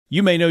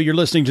You may know you're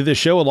listening to this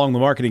show along the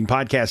Marketing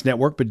Podcast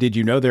Network, but did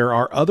you know there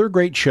are other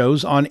great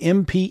shows on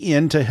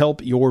MPN to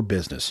help your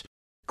business?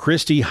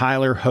 Christy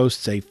Heiler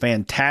hosts a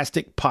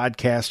fantastic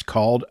podcast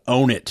called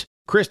Own It.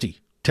 Christy,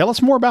 tell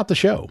us more about the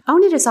show.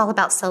 Own It is all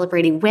about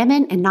celebrating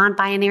women and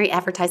non-binary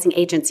advertising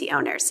agency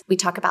owners. We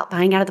talk about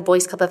buying out of the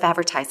Boys Club of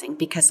Advertising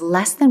because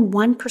less than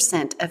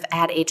 1% of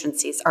ad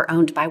agencies are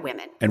owned by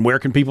women. And where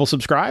can people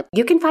subscribe?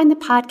 You can find the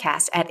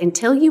podcast at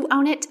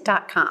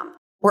untilyouownit.com.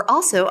 We're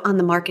also on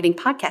the Marketing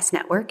Podcast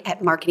Network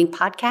at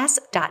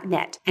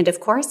marketingpodcast.net. And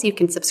of course, you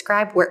can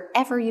subscribe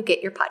wherever you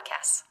get your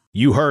podcasts.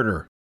 You heard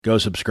her. Go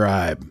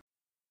subscribe.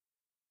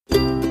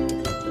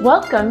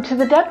 Welcome to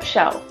The Deb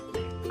Show.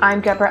 I'm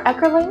Deborah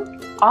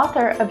Eckerling,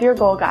 author of Your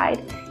Goal Guide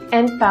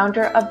and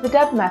founder of the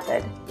Deb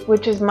Method,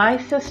 which is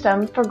my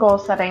system for goal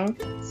setting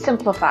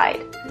simplified.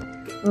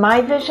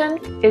 My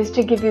vision is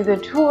to give you the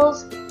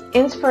tools,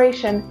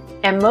 inspiration,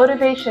 and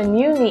motivation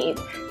you need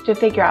to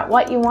figure out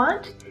what you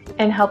want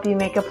and help you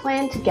make a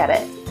plan to get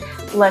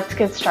it. Let's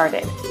get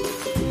started.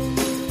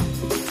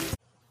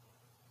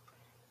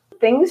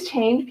 Things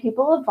change,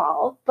 people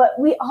evolve, but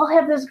we all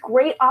have this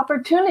great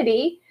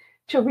opportunity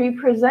to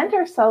represent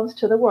ourselves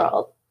to the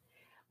world,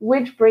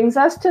 which brings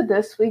us to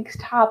this week's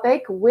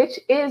topic, which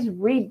is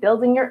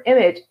rebuilding your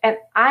image. And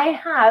I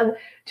have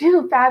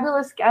two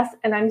fabulous guests,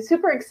 and I'm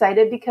super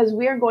excited because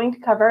we are going to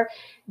cover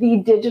the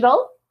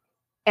digital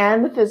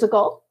and the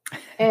physical.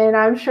 And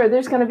I'm sure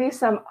there's going to be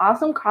some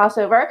awesome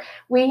crossover.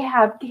 We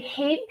have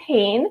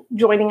Paine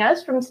joining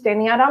us from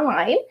Standing Out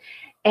Online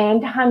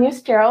and Tania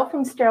Sterl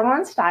from Sterl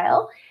on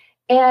Style.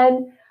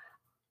 And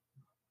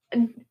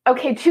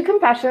okay, two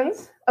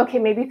confessions. Okay,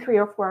 maybe 3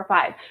 or 4 or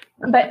 5.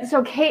 But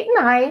so Kate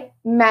and I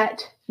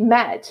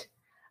met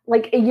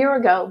like a year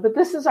ago, but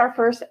this is our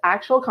first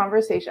actual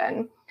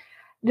conversation.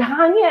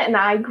 Tania and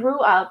I grew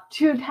up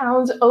 2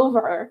 towns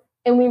over,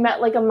 and we met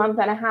like a month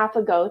and a half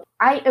ago.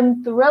 I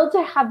am thrilled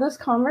to have this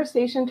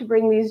conversation to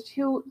bring these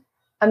 2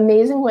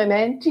 amazing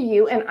women to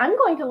you. And I'm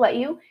going to let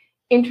you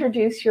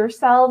introduce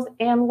yourselves.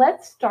 And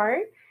let's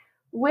start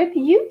with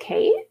you,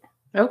 Kate.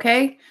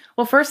 Okay.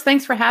 Well, first,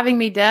 thanks for having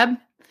me, Deb.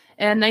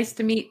 And nice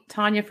to meet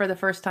Tania for the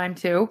first time,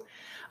 too.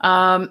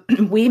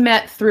 We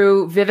met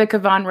through Vivica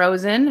Von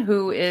Rosen,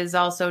 who is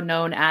also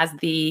known as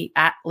the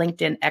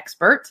 @LinkedIn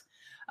expert.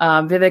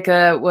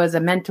 Vivica was a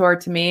mentor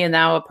to me and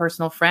now a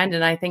personal friend,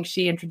 and I think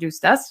she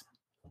introduced us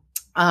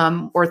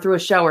or through a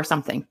show or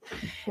something.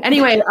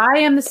 Anyway, I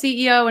am the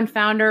CEO and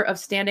founder of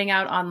Standing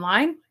Out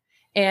Online,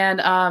 and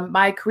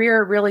my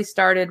career really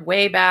started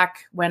way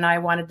back when I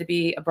wanted to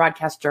be a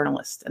broadcast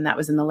journalist, and that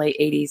was in the late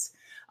 80s.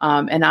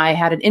 And I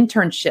had an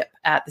internship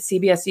at the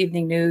CBS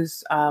Evening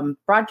News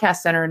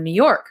Broadcast Center in New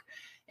York.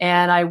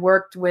 And I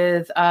worked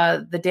with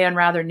the Dan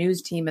Rather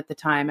news team at the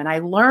time. And I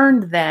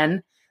learned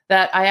then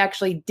that I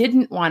actually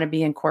didn't want to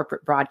be in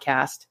corporate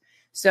broadcast.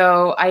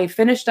 So I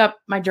finished up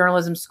my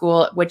journalism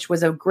school, which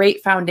was a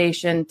great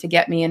foundation to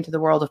get me into the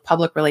world of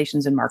public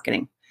relations and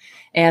marketing.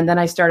 And then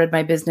I started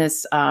my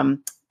business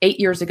 8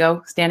 years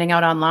ago, Standing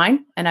Out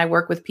Online. And I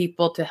work with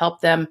people to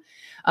help them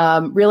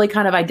really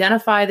kind of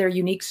identify their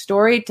unique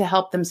story to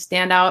help them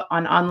stand out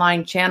on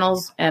online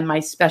channels. And my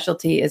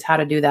specialty is how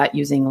to do that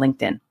using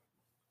LinkedIn.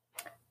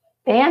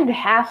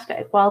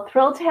 Fantastic. Well,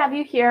 thrilled to have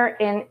you here.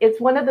 And it's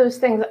one of those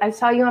things, I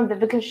saw you on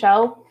Vivica's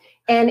show,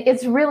 and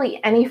it's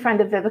really any friend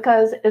of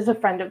Vivica's is a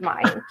friend of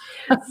mine.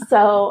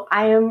 So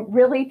I am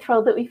really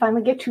thrilled that we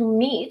finally get to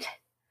meet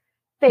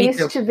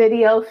face to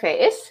video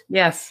face.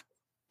 Yes.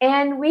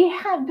 And we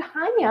have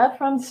Tania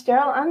from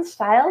Sterl on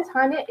Style.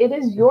 Tania, it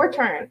is your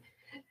turn.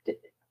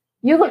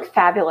 You look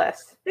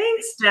fabulous.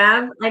 Thanks,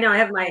 Deb. I know I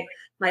have my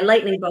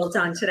lightning bolt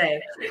on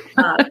today.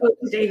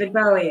 David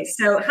Bowie.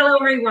 So hello,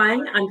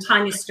 everyone. I'm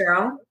Tania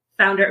Sterl,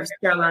 founder of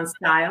Sterl on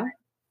Style.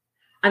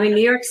 I'm a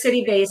New York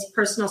City-based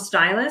personal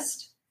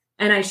stylist,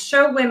 and I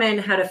show women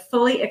how to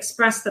fully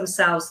express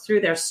themselves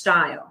through their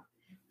style.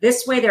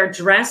 This way, they're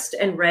dressed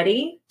and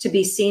ready to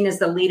be seen as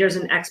the leaders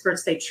and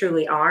experts they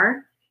truly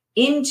are,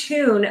 in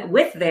tune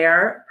with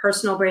their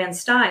personal brand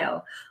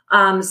style.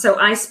 So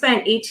I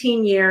spent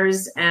 18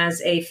 years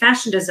as a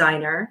fashion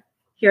designer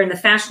here in the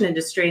fashion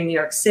industry in New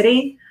York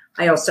City.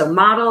 I also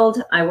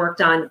modeled. I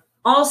worked on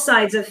all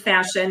sides of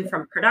fashion,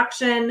 from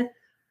production,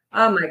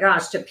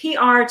 to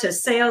PR, to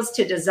sales,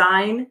 to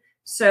design.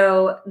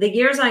 So the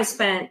years I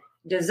spent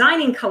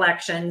designing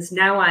collections,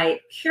 now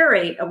I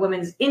curate a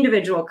woman's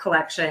individual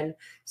collection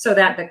so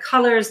that the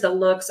colors, the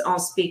looks all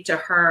speak to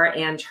her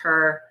and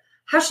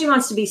how she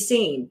wants to be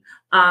seen.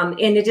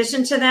 In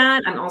addition to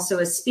that, I'm also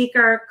a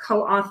speaker,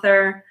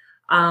 co-author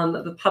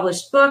of a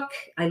published book.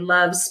 I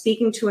love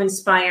speaking to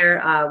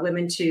inspire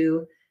women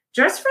to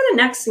dress for the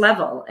next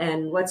level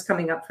and what's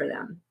coming up for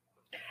them.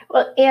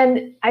 Well,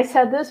 and I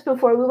said this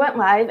before we went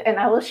live, and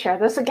I will share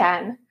this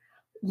again.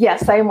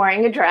 Yes, I am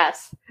wearing a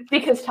dress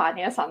because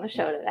Tania's on the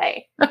show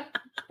today.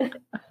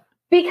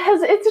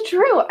 Because it's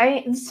true.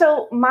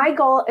 So my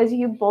goal, as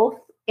you both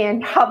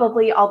and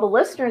probably all the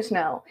listeners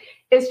know,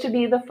 is to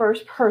be the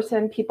first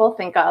person people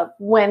think of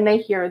when they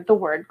hear the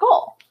word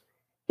goal.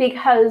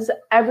 Because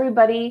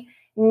everybody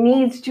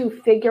needs to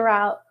figure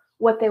out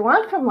what they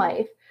want from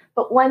life.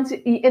 But once,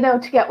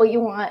 to get what you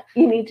want,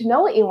 you need to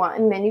know what you want,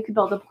 and then you can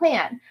build a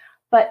plan.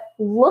 But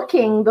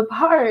looking the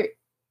part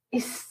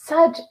is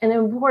such an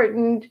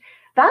important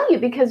value,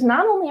 because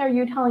not only are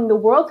you telling the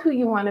world who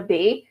you want to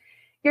be,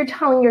 you're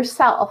telling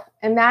yourself.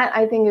 And that,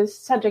 I think, is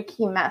such a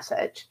key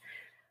message,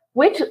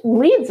 which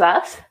leads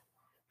us,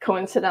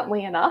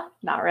 coincidentally enough,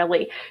 not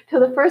really, to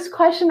the first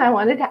question I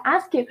wanted to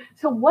ask you.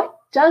 So what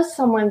does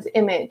someone's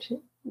image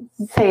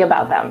say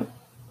about them?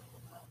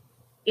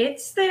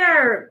 It's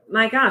their,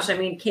 my gosh, I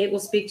mean, Kate will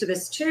speak to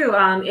this too.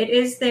 It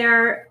is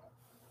their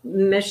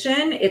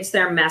mission. It's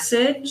their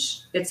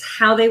message. It's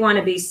how they want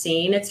to be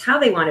seen. It's how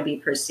they want to be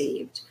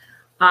perceived.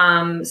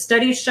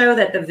 Studies show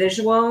that the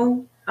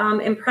visual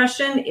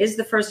impression is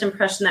the first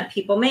impression that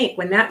people make.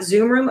 When that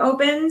Zoom room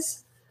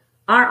opens,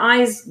 our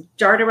eyes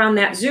dart around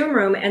that Zoom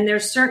room, and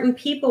there's certain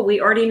people we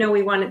already know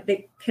we want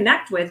to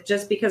connect with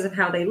just because of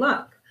how they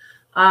look.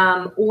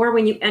 Or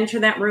when you enter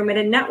that room at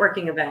a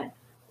networking event,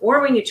 or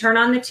when you turn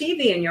on the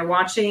TV and you're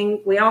watching,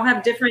 we all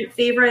have different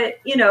favorite,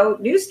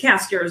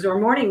 newscasters or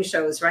morning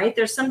shows, right?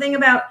 There's something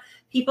about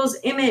people's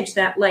image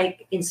that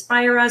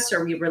inspire us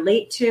or we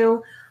relate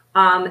to.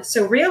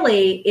 So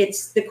really,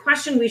 it's the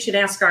question we should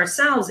ask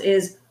ourselves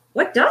is,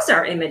 what does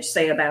our image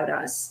say about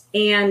us?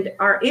 And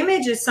our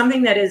image is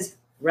something that is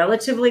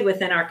relatively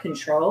within our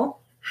control,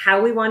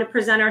 how we want to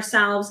present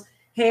ourselves,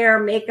 hair,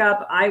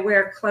 makeup,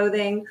 eyewear,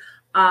 clothing.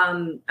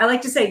 I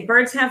like to say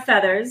birds have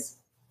feathers,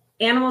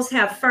 animals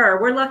have fur.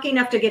 We're lucky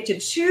enough to get to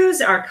choose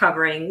our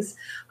coverings.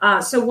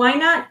 So why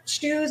not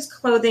choose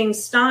clothing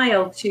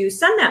style to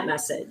send that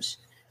message,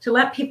 to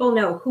let people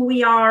know who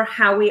we are,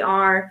 how we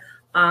are,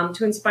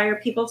 to inspire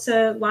people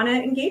to want to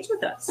engage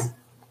with us.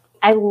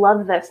 I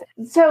love this.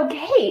 So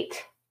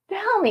Kate,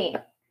 tell me,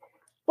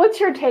 what's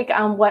your take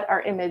on what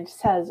our image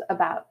says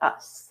about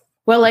us?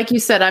 Well, like you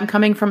said, I'm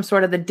coming from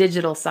sort of the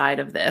digital side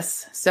of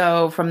this.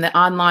 So from the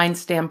online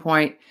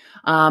standpoint,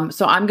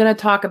 so I'm going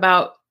to talk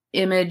about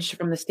image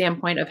from the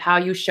standpoint of how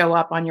you show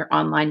up on your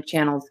online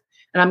channels.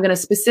 And I'm going to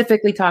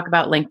specifically talk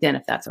about LinkedIn,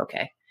 if that's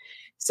okay.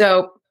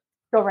 So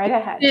go right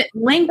ahead.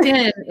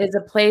 LinkedIn is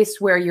a place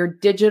where your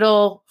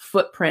digital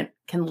footprint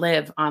can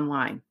live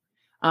online.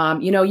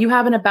 You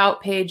have an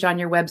about page on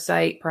your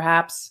website,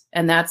 perhaps,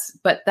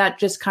 but that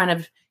just kind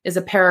of is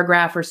a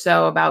paragraph or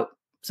so about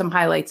some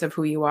highlights of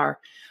who you are.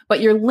 But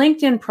your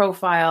LinkedIn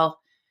profile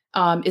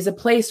is a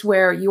place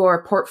where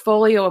your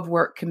portfolio of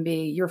work can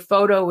be. Your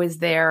photo is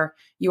there,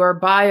 your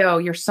bio,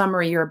 your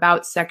summary, your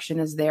about section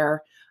is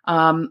there.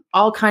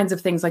 All kinds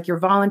of things like your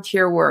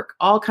volunteer work,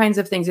 all kinds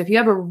of things. If you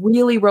have a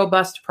really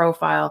robust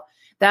profile,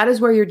 that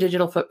is where your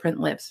digital footprint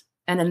lives.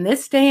 And in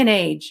this day and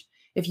age,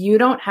 if you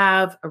don't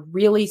have a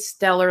really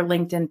stellar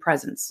LinkedIn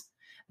presence,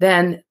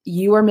 then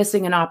you are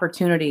missing an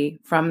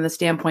opportunity from the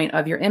standpoint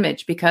of your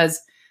image,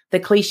 because the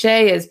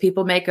cliche is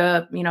people make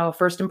a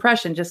first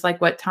impression, just like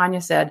what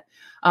Tania said,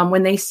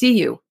 when they see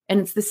you.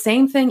 And it's the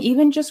same thing,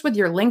 even just with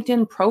your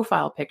LinkedIn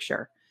profile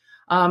picture.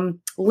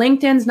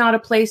 LinkedIn's not a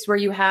place where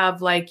you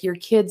have your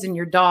kids and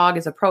your dog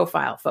as a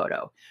profile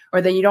photo,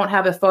 or that you don't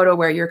have a photo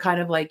where you're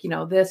kind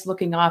of this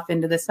looking off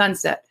into the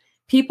sunset.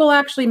 People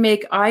actually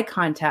make eye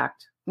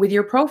contact with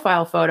your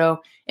profile photo,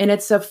 and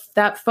it's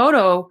that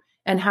photo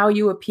and how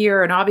you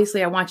appear. And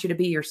obviously I want you to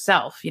be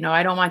yourself.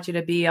 I don't want you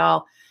to be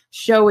all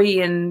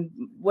showy and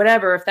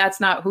whatever, if that's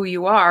not who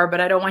you are,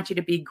 but I don't want you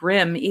to be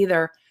grim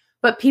either.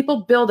 But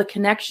people build a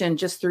connection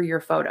just through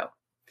your photo.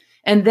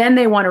 And then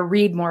they want to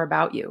read more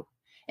about you.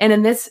 And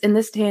in this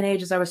day and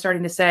age, as I was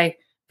starting to say,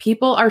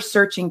 people are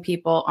searching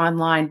people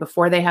online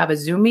before they have a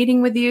Zoom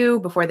meeting with you,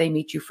 before they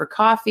meet you for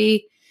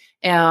coffee,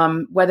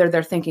 whether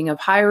they're thinking of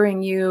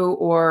hiring you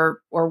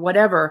or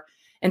whatever.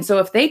 And so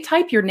if they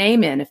type your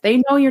name in, if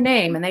they know your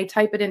name and they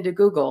type it into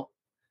Google,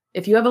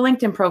 if you have a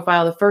LinkedIn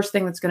profile, the first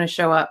thing that's going to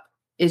show up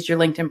is your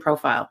LinkedIn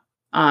profile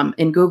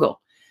in Google.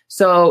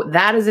 So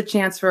that is a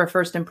chance for a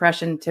first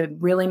impression to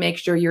really make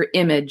sure your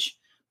image,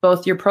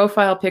 both your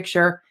profile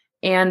picture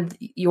and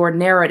your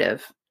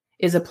narrative,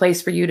 is a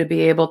place for you to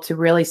be able to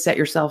really set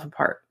yourself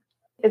apart.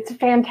 It's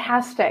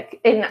fantastic.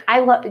 And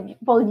I love,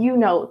 you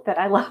know that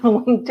I love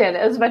LinkedIn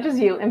as much as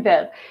you and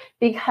Viv,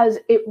 because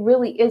it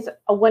really is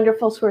a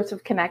wonderful source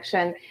of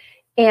connection.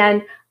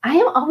 And I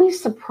am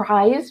always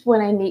surprised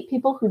when I meet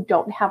people who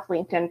don't have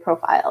LinkedIn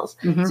profiles.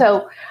 Mm-hmm.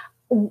 So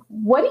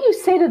what do you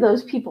say to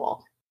those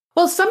people?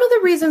 Well, some of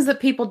the reasons that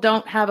people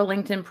don't have a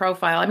LinkedIn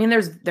profile, I mean,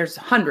 there's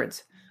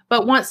hundreds,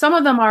 but some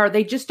of them are,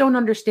 they just don't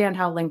understand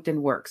how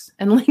LinkedIn works.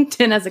 And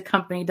LinkedIn as a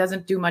company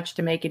doesn't do much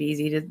to make it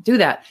easy to do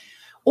that.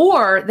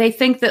 Or they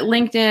think that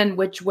LinkedIn,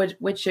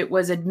 which it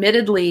was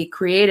admittedly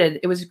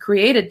created, it was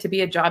created to be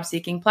a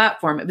job-seeking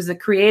platform. It was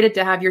created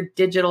to have your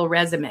digital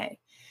resume.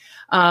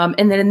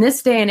 And then in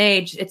this day and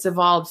age, it's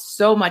evolved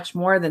so much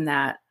more than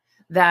that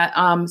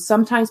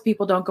sometimes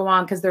people don't go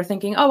on because they're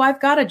thinking, oh,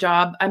 I've got a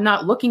job. I'm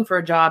not looking for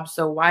a job.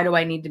 So why do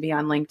I need to be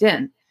on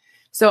LinkedIn?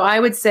 So I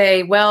would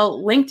say,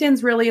 well,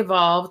 LinkedIn's really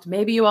evolved.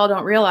 Maybe you all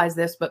don't realize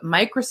this, but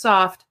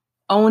Microsoft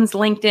owns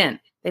LinkedIn.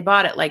 They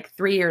bought it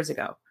 3 years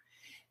ago.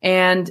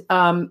 And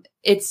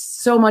it's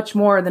so much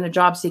more than a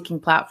job seeking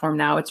platform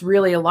now. It's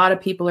really, a lot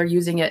of people are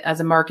using it as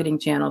a marketing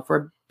channel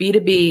for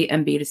B2B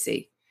and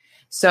B2C.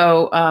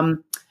 So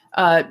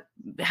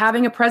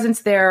having a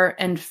presence there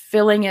and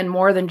filling in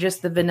more than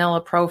just the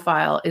vanilla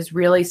profile is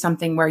really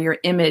something where your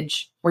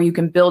image, where you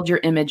can build your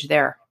image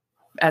there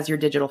as your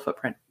digital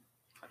footprint.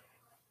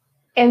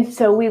 And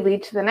so we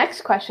lead to the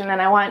next question,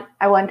 and I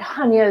want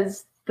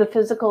Tanya's, the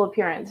physical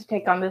appearance,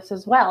 take on this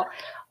as well.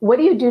 What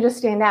do you do to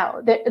stand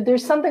out?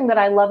 There's something that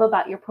I love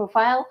about your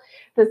profile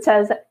that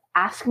says,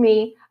 ask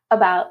me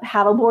about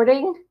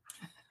paddleboarding,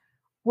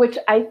 which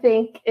I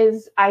think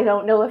is, I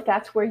don't know if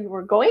that's where you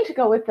were going to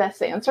go with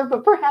this answer,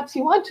 but perhaps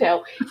you want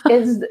to.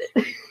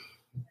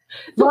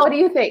 What do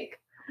you think?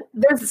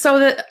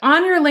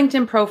 On your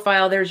LinkedIn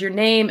profile, there's your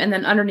name, and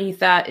then underneath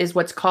that is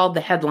what's called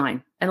the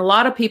headline. And a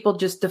lot of people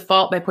just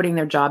default by putting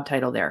their job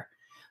title there.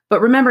 But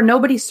remember,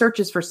 nobody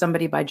searches for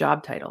somebody by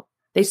job title.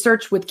 They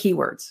search with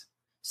keywords.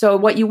 So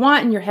what you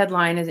want in your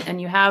headline is, and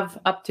you have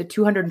up to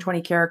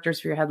 220 characters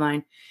for your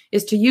headline,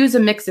 is to use a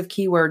mix of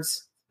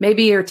keywords,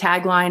 maybe your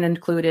tagline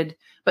included,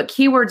 but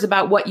keywords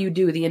about what you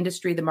do, the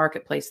industry, the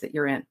marketplace that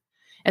you're in.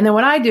 And then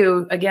what I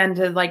do, again,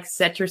 to like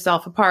set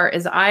yourself apart,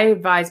 is I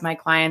advise my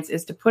clients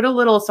is to put a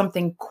little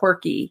something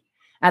quirky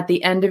at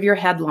the end of your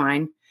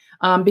headline,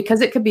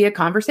 because it could be a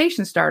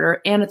conversation starter,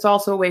 and it's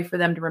also a way for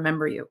them to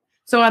remember you.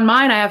 So on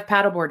mine, I have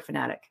paddleboard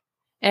fanatic.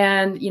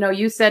 And,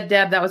 you said,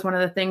 Deb, that was one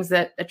of the things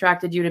that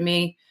attracted you to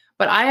me.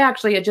 But I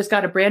actually had just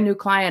got a brand new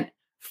client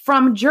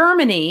from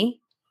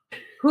Germany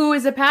who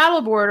is a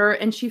paddleboarder,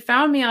 and she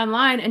found me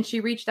online and she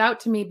reached out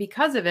to me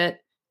because of it.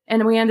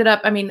 And we ended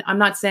up, I'm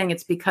not saying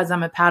it's because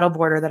I'm a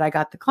paddleboarder that I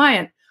got the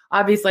client.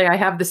 Obviously, I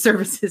have the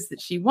services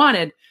that she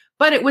wanted,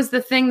 but it was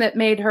the thing that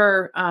made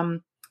her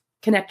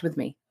connect with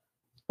me.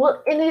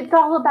 Well, and it's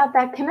all about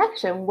that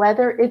connection,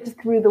 whether it's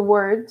through the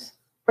words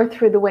or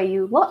through the way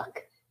you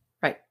look.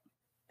 Right.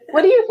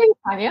 What do you think,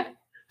 Tania?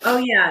 Oh,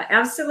 yeah,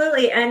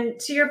 absolutely. And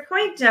to your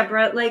point,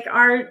 Deborah, like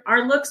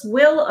our looks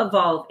will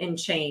evolve and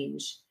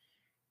change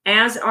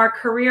as our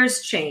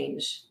careers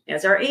change,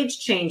 as our age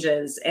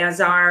changes, as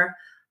our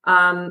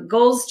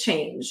goals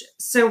change.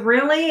 So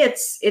really,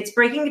 it's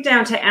breaking it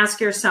down to ask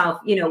yourself,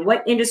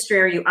 what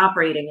industry are you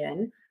operating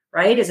in,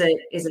 right? Is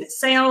it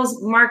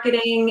sales,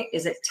 marketing?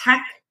 Is it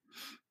tech?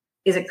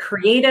 Is it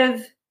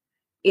creative?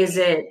 Is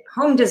it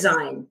home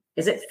design?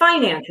 Is it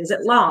finance? Is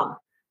it law?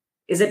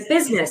 Is it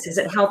business? Is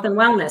it health and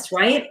wellness,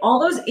 right? All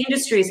those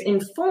industries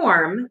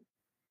inform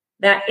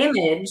that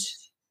image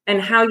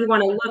and how you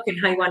want to look and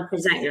how you want to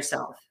present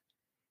yourself.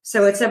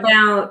 So it's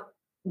about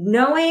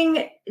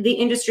knowing the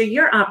industry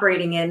you're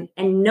operating in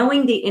and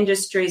knowing the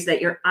industries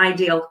that your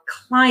ideal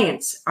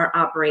clients are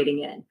operating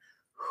in.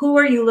 Who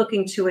are you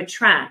looking to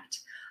attract?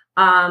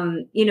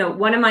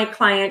 One of my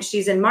clients,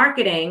 she's in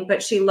marketing,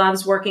 but she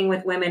loves working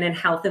with women in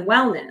health and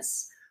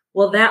wellness.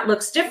 Well, that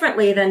looks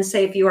differently than,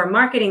 say, if you are a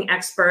marketing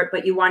expert,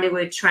 but you want to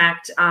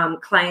attract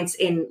clients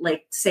in,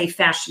 like, say,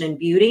 fashion and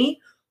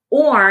beauty,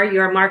 or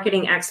you're a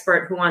marketing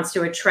expert who wants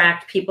to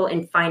attract people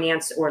in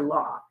finance or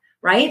law,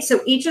 right?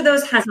 So each of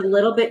those has a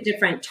little bit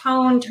different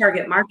tone,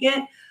 target market.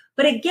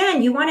 But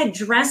again, you want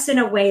to dress in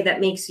a way that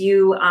makes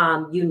you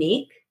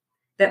unique,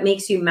 that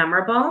makes you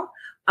memorable.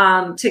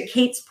 To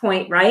Kate's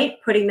point,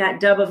 right? Putting that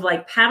dub of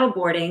like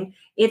paddleboarding,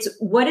 it's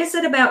what is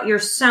it about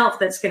yourself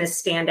that's going to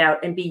stand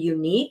out and be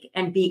unique,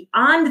 and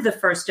beyond the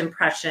first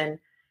impression,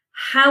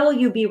 how will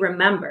you be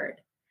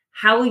remembered?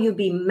 How will you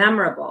be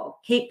memorable?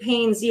 Kate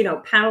Paine's,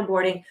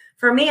 paddleboarding.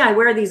 For me, I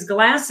wear these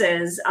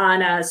glasses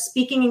on a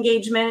speaking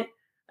engagement,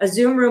 a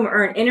Zoom room,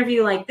 or an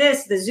interview like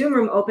this. The Zoom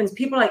room opens,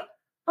 people are like,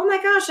 oh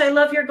my gosh, I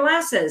love your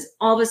glasses.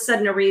 All of a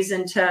sudden, a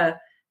reason to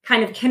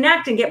kind of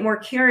connect and get more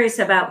curious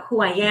about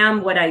who I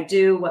am, what I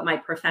do, what my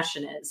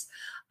profession is.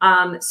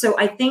 So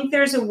I think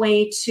there's a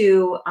way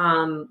to,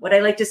 what I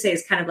like to say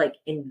is kind of like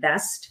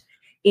invest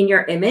in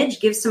your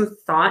image, give some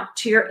thought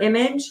to your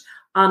image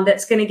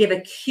that's going to give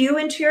a cue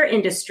into your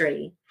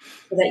industry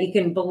so that you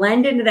can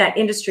blend into that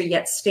industry,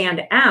 yet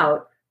stand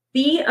out,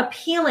 be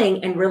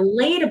appealing and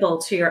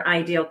relatable to your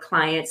ideal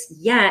clients,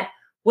 yet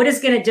what is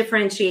going to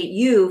differentiate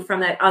you from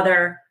that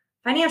other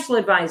financial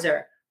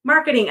advisor,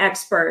 marketing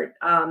expert,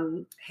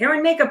 hair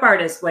and makeup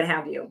artist, what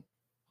have you.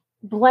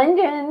 Blend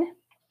in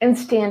and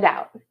stand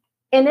out.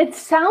 And it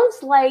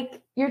sounds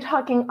like you're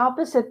talking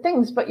opposite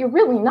things, but you're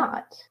really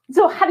not.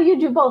 So how do you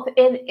do both?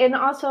 And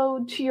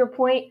also, to your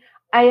point,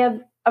 I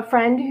have a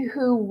friend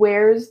who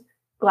wears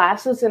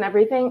glasses and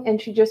everything, and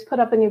she just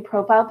put up a new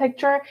profile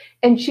picture,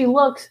 and she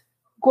looks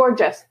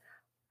gorgeous.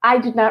 I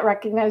did not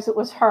recognize it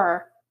was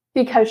her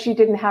because she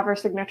didn't have her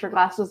signature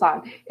glasses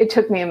on. It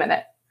took me a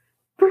minute.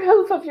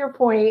 Proof of your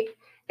point.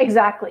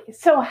 Exactly.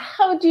 So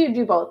how do you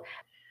do both?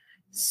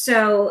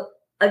 So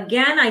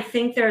again, I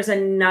think there's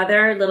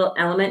another little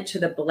element to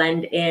the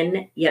blend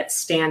in yet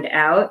stand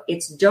out.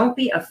 It's don't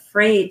be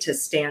afraid to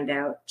stand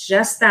out,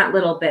 just that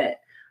little bit.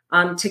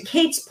 To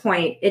Kate's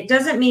point, it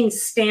doesn't mean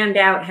stand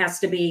out has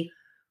to be,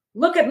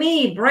 look at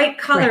me, bright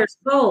colors,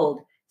 right.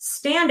 Bold.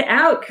 Stand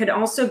out could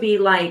also be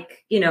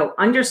like,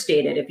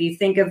 understated. If you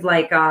think of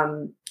like,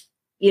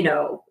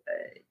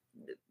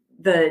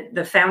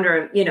 the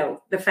founder of,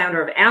 the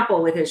founder of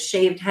Apple with his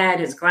shaved head,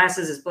 his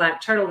glasses, his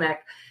black turtleneck,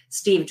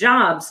 Steve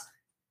Jobs,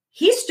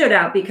 he stood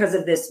out because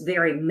of this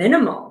very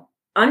minimal,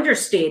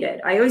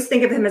 understated. I always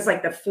think of him as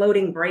like the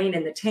floating brain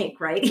in the tank,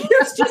 right? He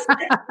was just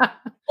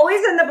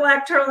always in the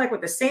black turtleneck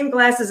with the same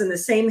glasses and the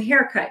same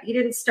haircut. He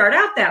didn't start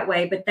out that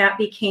way, but that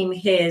became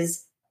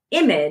his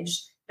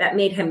image that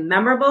made him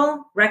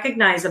memorable,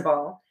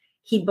 recognizable.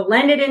 He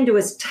blended into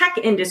his tech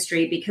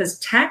industry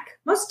because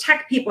most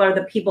tech people are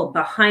the people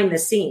behind the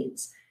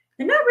scenes.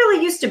 They're not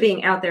really used to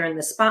being out there in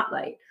the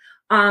spotlight.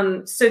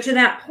 So to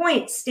that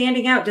point,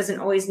 standing out doesn't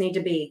always need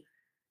to be,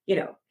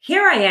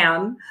 here I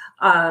am.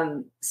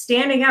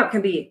 Standing out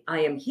can be, I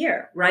am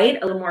here, right?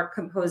 A little more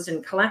composed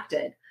and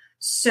collected.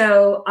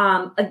 So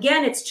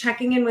again, it's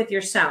checking in with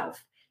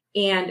yourself.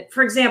 And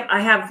for example,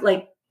 I have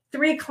like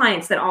 3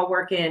 clients that all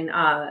work in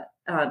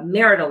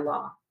marital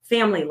law,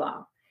 family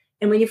law.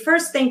 And when you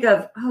first think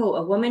of,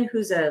 a woman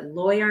who's a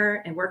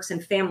lawyer and works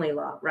in family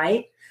law,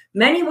 right?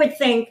 Many would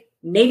think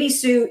navy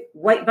suit,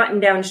 white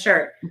button-down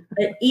shirt.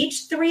 But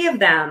each 3 of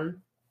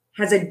them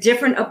has a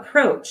different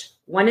approach.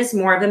 One is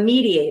more of a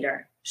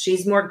mediator.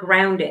 She's more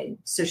grounded.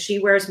 So she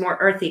wears more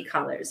earthy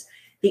colors.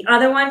 The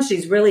other one,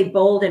 she's really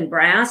bold and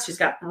brass. She's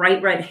got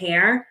bright red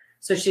hair.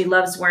 So she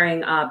loves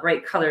wearing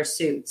bright color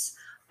suits.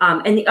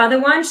 And the other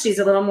one, she's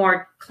a little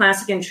more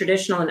classic and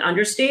traditional and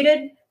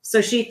understated. So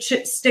she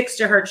sticks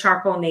to her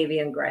charcoal, navy,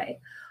 and gray.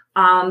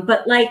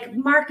 But like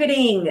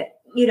marketing,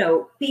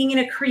 being in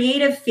a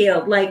creative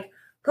field, like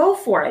go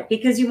for it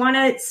because you want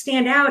to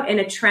stand out and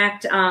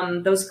attract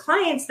those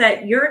clients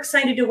that you're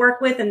excited to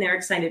work with and they're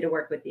excited to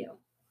work with you.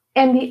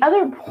 And the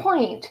other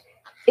point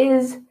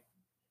is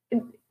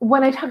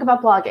when I talk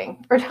about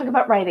blogging or talk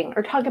about writing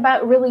or talk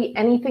about really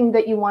anything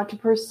that you want to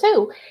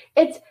pursue,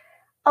 it's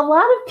a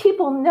lot of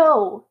people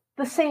know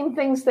the same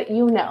things that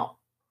you know.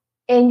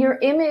 And your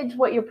image,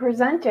 what you're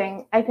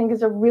presenting, I think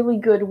is a really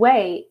good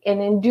way.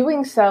 And in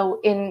doing so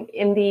and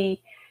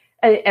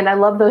I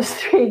love those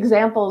 3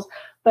 examples,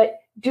 but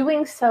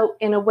doing so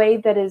in a way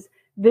that is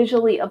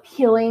visually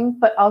appealing,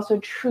 but also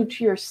true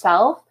to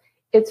yourself,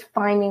 it's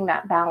finding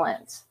that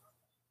balance.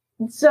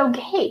 So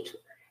Kate,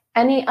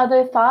 any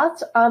other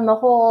thoughts on the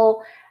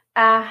whole,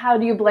 how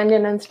do you blend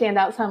in and stand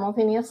out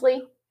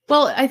simultaneously?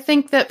 Well, I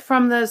think that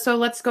so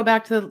let's go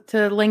back to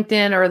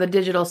LinkedIn or the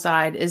digital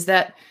side is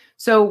that,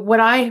 so what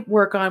I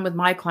work on with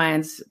my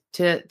clients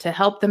to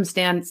help them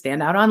stand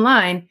out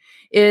online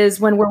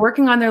is when we're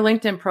working on their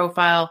LinkedIn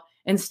profile,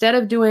 instead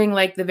of doing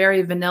like the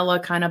very vanilla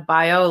kind of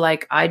bio,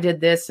 like I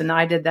did this and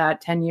I did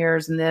that 10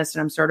 years in this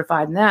and I'm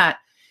certified in that,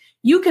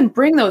 you can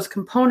bring those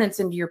components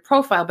into your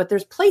profile, but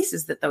there's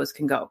places that those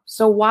can go.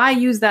 So why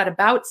use that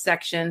about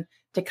section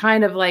to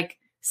kind of like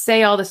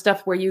say all the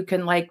stuff where you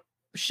can like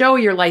show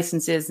your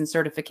licenses and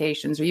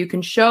certifications, or you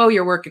can show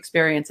your work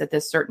experience at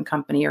this certain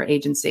company or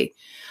agency.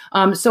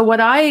 So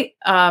what I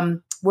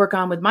work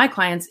on with my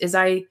clients is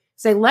I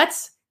say,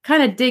 let's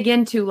kind of dig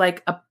into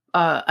like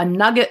a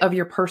nugget of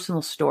your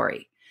personal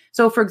story.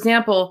 So for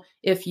example,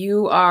 if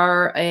you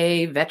are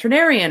a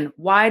veterinarian,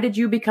 why did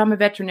you become a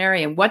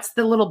veterinarian? What's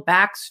the little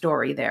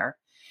backstory there?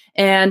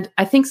 And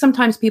I think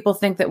sometimes people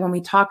think that when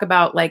we talk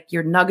about like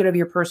your nugget of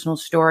your personal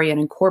story and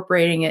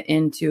incorporating it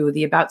into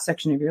the about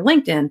section of your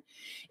LinkedIn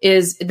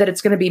is that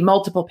it's going to be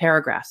multiple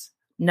paragraphs.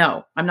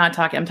 No, I'm not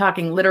talking. I'm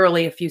talking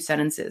literally a few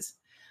sentences.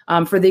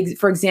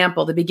 For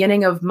example, the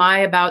beginning of my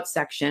about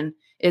section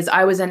is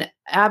I was an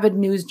avid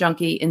news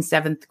junkie in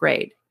 7th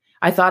grade.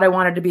 I thought I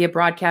wanted to be a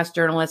broadcast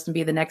journalist and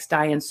be the next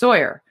Diane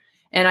Sawyer.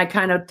 And I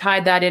kind of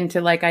tied that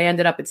into like I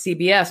ended up at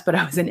CBS, but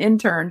I was an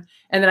intern.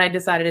 And then I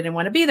decided I didn't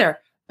want to be there.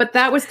 But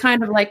that was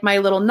kind of like my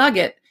little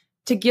nugget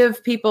to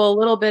give people a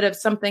little bit of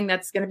something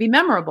that's going to be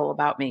memorable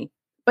about me.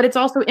 But it's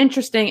also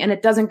interesting and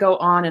it doesn't go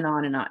on and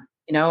on and on.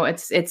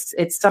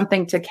 It's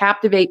something to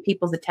captivate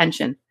people's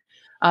attention.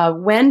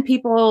 When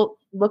people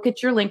look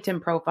at your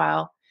LinkedIn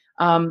profile,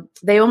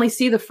 they only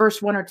see the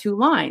first 1 or 2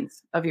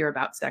 lines of your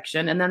about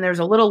section. And then there's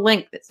a little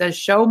link that says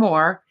show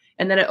more.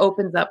 And then it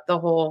opens up the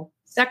whole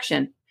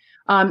section.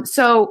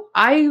 So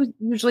I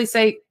usually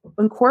say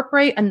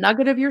incorporate a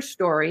nugget of your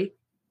story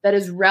that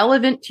is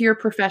relevant to your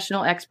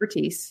professional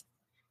expertise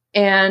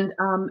and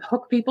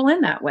hook people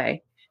in that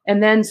way.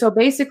 And then, so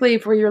basically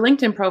for your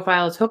LinkedIn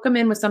profile is hook them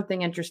in with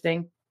something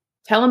interesting,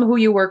 tell them who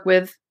you work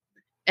with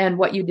and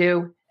what you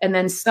do, and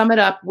then sum it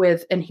up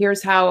with, and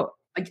here's how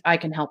I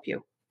can help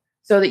you.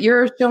 So that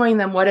you're showing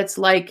them what it's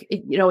like,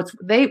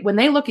 when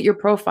they look at your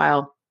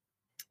profile,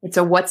 it's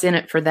a what's in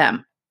it for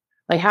them.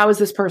 Like, how is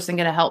this person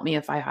going to help me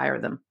if I hire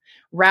them?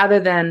 Rather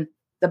than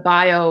the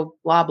bio,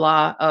 blah,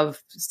 blah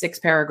of 6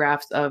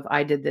 paragraphs of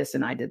I did this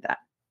and I did that.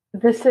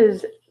 This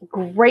is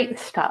great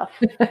stuff.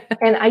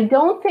 And I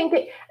don't think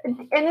that,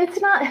 and it's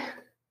not,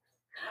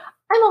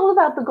 I'm all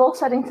about the goal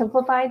setting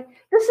simplified.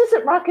 This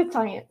isn't rocket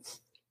science.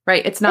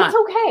 Right. It's not. It's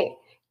okay.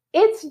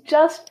 It's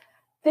just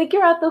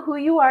figure out the who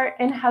you are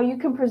and how you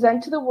can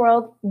present to the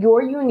world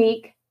your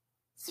unique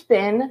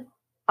spin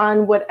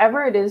on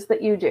whatever it is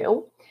that you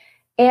do,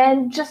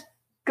 and just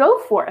go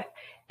forth.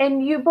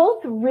 And you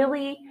both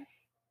really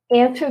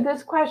answered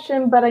this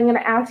question, but I'm going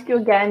to ask you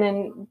again,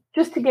 and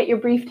just to get your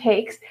brief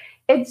takes.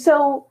 It's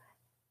so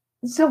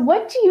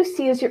what do you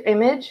see as your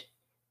image?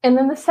 And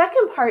then the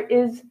second part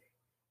is,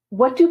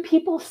 what do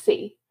people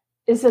see?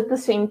 Is it the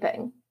same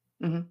thing?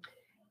 Mm-hmm.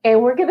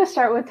 And we're going to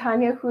start with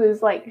Tania, who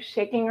is like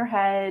shaking her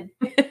head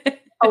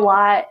a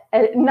lot,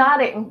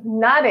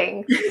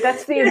 nodding.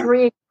 That's the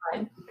agreeing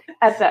one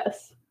at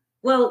this.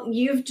 Well,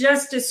 you've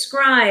just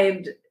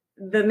described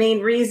the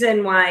main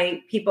reason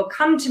why people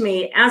come to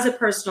me as a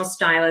personal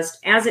stylist,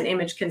 as an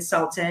image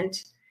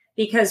consultant,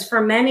 because for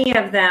many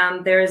of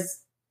them, there's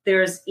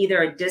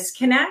either a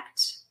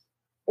disconnect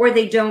or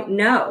they don't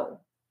know.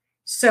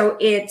 So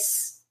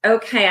it's,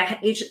 okay, I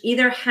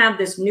either have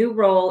this new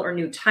role or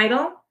new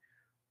title,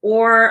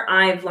 or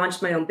I've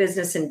launched my own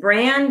business and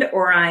brand,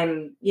 or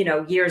I'm,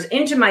 years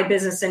into my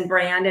business and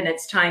brand, and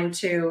it's time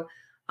to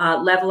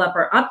level up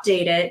or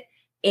update it.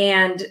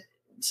 And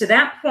to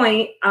that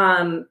point,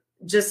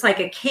 just like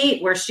a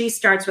Kate, where she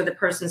starts with a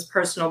person's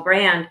personal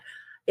brand,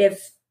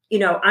 if,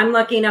 I'm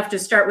lucky enough to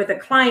start with a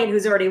client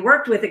who's already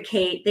worked with a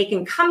Kate, they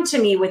can come to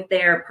me with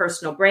their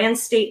personal brand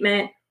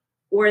statement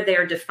or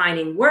their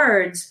defining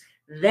words.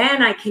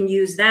 Then I can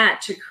use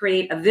that to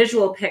create a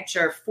visual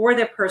picture for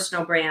their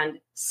personal brand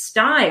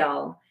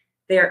style,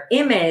 their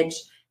image,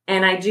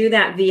 and I do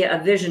that via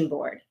a vision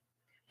board.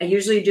 I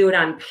usually do it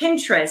on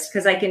Pinterest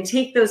because I can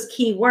take those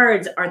key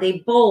words. Are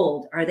they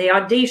bold? Are they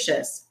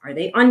audacious? Are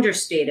they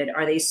understated?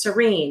 Are they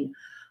serene?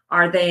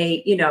 Are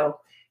they,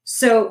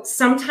 So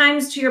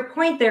sometimes, to your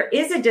point, there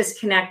is a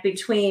disconnect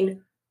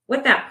between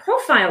what that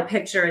profile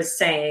picture is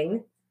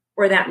saying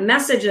or that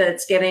message that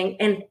it's giving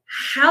and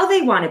how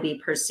they want to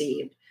be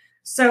perceived.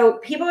 So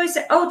people always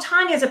say, oh,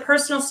 Tania is a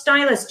personal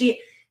stylist. Do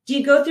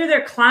you go through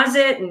their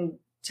closet and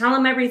tell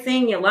them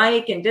everything you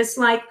like and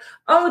dislike?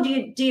 Oh, do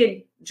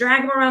you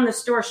drag them around the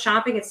store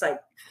shopping? It's like,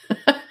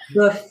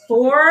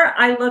 before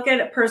I look at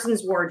a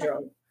person's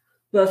wardrobe,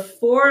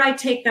 before I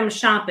take them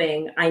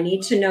shopping, I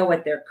need to know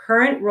what their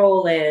current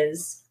role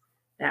is,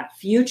 that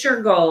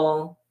future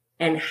goal,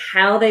 and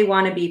how they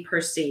want to be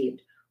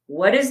perceived.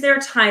 What is their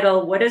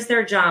title? What is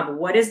their job?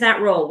 What is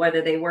that role?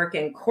 Whether they work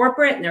in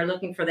corporate and they're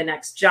looking for the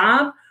next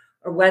job,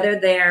 or whether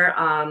they're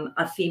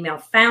a female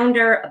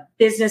founder, a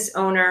business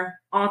owner,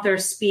 author,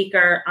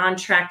 speaker, on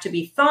track to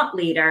be thought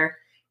leader.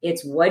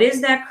 It's what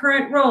is that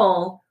current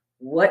role?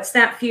 What's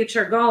that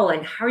future goal?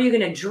 And how are you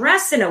going to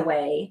dress in a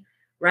way,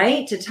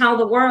 right, to tell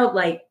the world,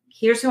 like,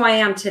 here's who I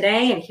am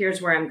today and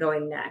here's where I'm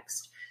going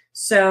next.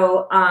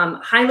 So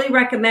highly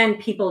recommend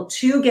people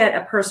to get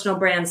a personal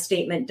brand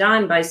statement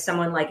done by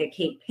someone like a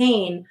Kate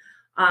Paine,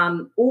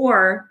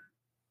 or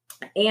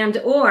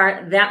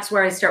that's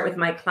where I start with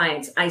my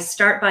clients. I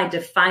start by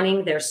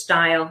defining their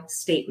style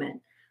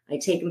statement. I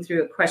take them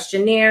through a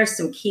questionnaire,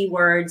 some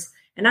keywords,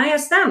 and I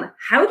ask them,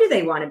 how do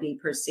they want to be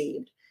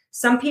perceived?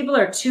 Some people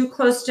are too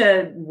close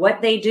to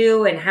what they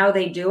do and how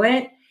they do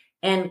it.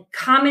 And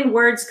common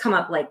words come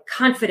up like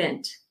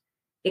confident,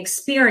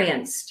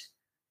 experienced,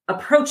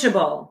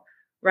 approachable,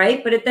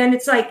 right? But then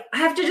it's like, I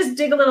have to just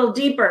dig a little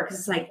deeper because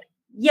it's like,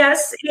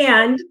 yes,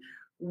 and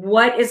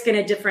what is going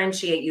to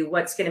differentiate you?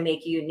 What's going to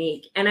make you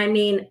unique? And I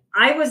mean,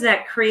 I was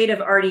that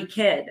creative, arty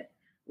kid.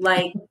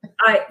 Like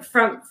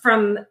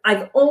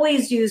I've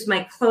always used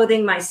my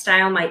clothing, my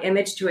style, my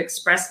image to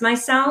express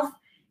myself,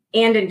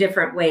 and in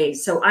different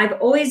ways. So I've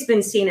always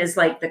been seen as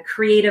like the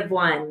creative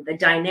one, the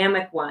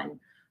dynamic one.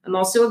 I'm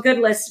also a good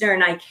listener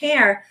and I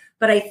care.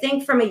 But I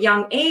think from a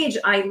young age,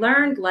 I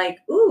learned like,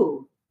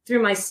 ooh,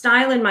 through my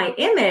style and my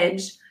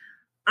image,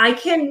 I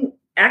can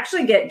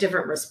actually get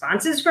different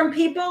responses from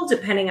people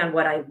depending on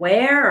what I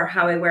wear or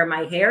how I wear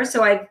my hair.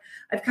 So I've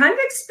kind of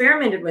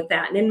experimented with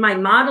that. And in my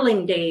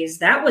modeling days,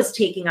 that was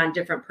taking on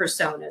different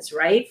personas,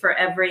 right? For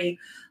every,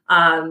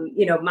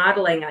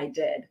 modeling I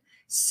did.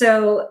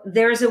 So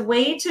there's a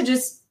way to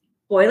just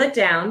boil it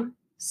down,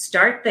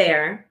 start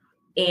there,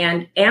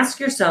 and ask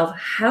yourself,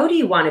 how do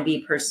you want to be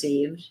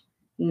perceived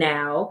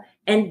now?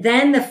 And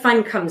then the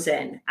fun comes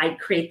in. I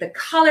create the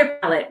color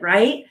palette,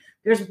 right?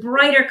 There's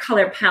brighter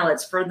color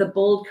palettes for the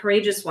bold,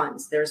 courageous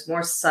ones. There's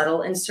more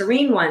subtle and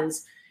serene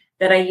ones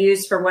that I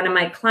use for one of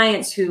my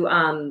clients who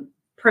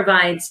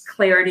provides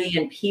clarity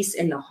and peace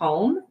in the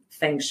home,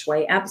 Feng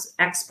Shui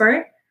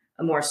expert,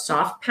 a more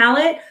soft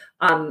palette.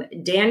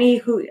 Danny,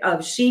 who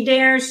of She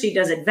Dares, she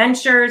does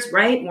adventures,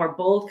 right? More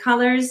bold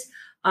colors.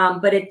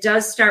 But it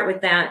does start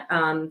with that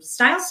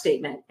style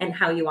statement and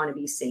how you want to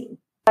be seen.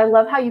 I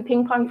love how you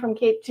ping pong from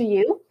Kate to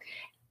you.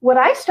 What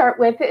I start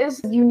with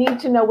is you need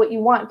to know what you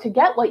want to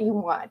get what you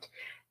want.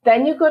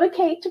 Then you go to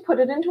Kate to put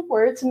it into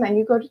words, and then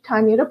you go to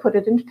Tania to put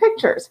it into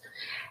pictures.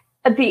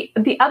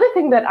 The other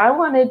thing that I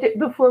wanted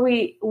before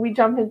we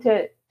jump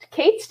into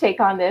Kate's take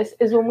on this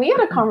is when we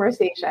had a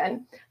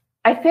conversation,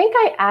 I think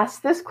I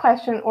asked this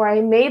question or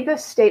I made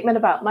this statement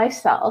about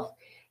myself,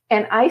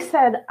 and I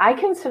said, I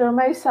consider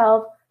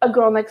myself a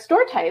girl next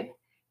door type.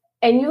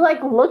 And you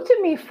like looked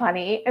at me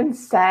funny and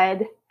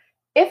said,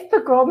 if the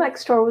girl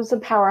next door was a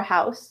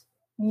powerhouse,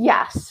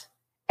 yes.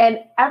 And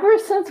ever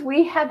since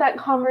we had that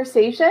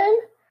conversation,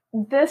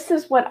 this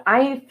is what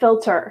I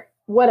filter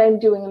what I'm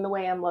doing and the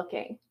way I'm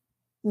looking.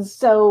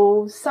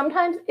 So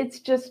sometimes it's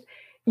just,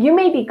 you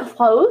may be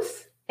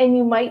close and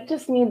you might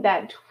just need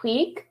that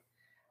tweak.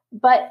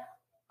 But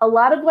a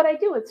lot of what I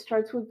do, it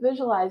starts with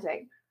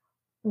visualizing.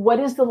 What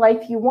is the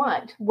life you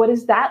want? What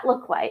does that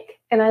look like?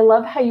 And I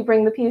love how you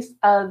bring the piece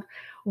of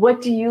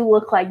what do you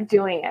look like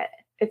doing it?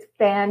 It's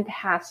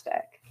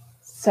fantastic.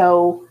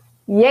 So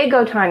yay,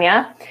 go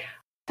Tania.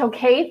 So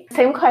Kate,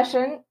 same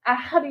question.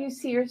 How do you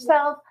see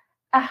yourself?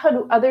 How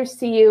do others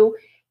see you?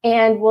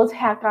 And we'll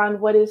tack on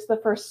what is the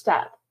first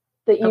step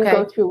that you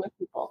go through with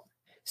people.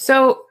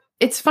 So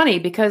it's funny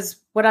because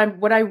what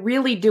I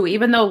really do,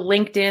 even though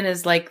LinkedIn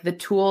is like the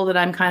tool that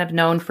I'm kind of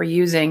known for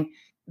using,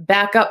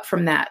 back up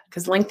from that,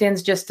 because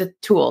LinkedIn's just a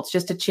tool. It's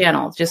just a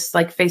channel, just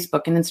like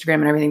Facebook and Instagram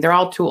and everything. They're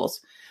all tools.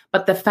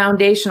 But the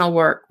foundational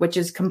work, which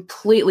is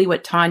completely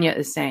what Tania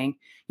is saying,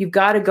 you've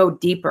got to go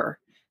deeper.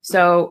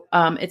 So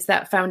it's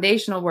that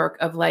foundational work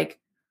of like,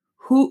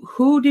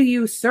 who do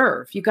you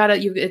serve?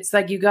 It's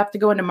like you have to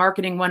go into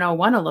marketing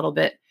 101 a little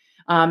bit.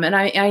 And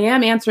I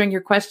am answering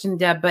your question,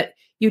 Deb, but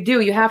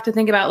you have to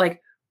think about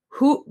like,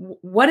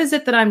 what is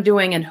it that I'm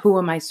doing and who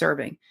am I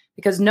serving?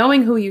 Because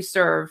knowing who you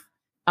serve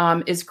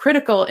is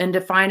critical in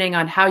defining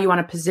on how you want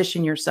to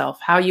position yourself,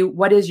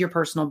 what is your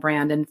personal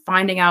brand, and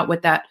finding out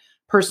what that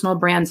personal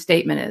brand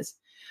statement is.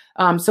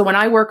 So when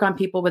I work on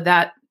people with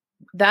that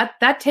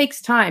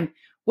takes time.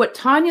 What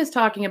Tanya's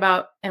talking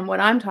about and what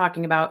I'm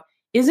talking about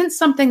isn't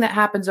something that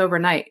happens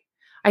overnight.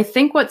 I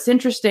think what's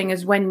interesting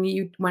is when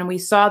we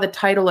saw the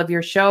title of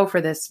your show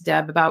for this,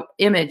 Deb, about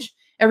image,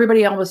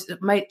 everybody almost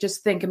might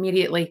just think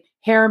immediately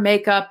hair,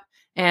 makeup,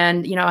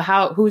 and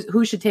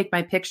who should take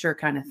my picture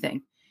kind of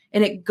thing.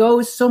 And it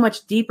goes so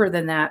much deeper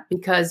than that,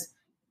 because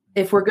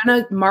if we're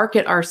going to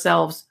market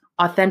ourselves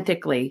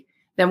authentically,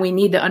 then we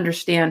need to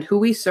understand who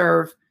we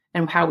serve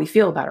and how we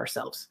feel about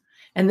ourselves.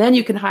 And then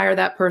you can hire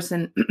that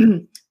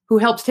person who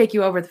helps take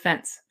you over the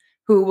fence,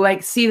 who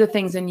like see the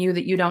things in you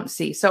that you don't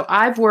see. So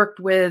I've worked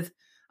with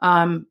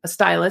a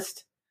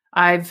stylist.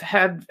 I've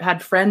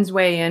had friends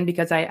weigh in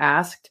because I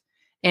asked,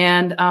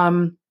 and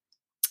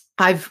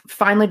I've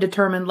finally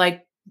determined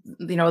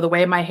the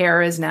way my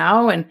hair is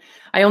now. And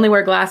I only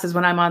wear glasses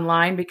when I'm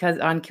online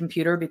on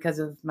computer because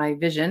of my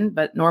vision,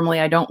 but normally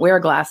I don't wear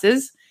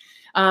glasses.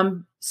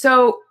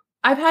 So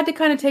I've had to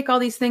kind of take all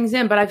these things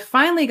in, but I've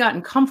finally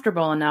gotten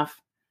comfortable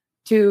enough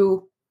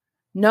to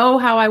know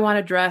how I want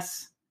to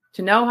dress,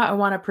 to know how I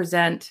want to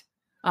present.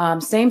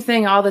 Same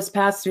thing all this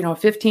past,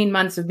 15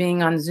 months of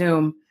being on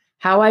Zoom.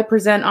 How I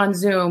present on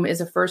Zoom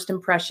is a first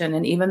impression.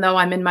 And even though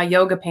I'm in my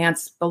yoga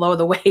pants below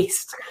the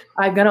waist,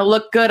 I'm going to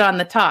look good on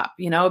the top,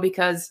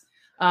 because,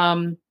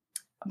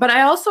 but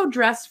I also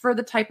dress for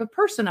the type of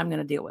person I'm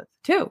going to deal with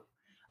too.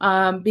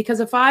 Because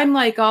if I'm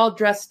like all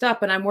dressed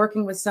up and I'm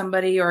working with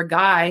somebody or a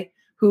guy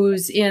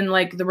who's in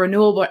like the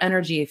renewable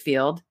energy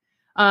field,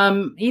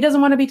 he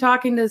doesn't want to be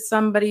talking to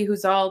somebody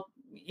who's all,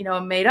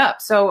 made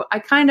up. So I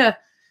kind of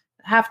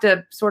have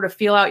to sort of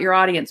feel out your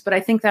audience, but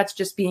I think that's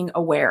just being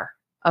aware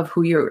of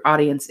who your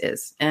audience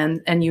is,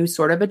 and you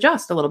sort of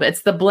adjust a little bit.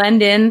 It's the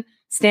blend in,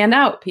 stand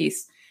out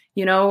piece.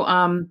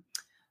 My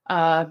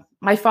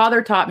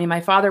father taught me,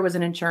 my father was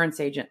an insurance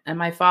agent, and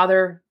my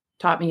father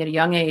taught me at a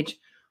young age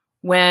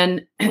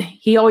when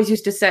he always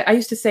used to say, I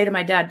used to say to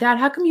my dad,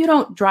 how come you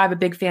don't drive a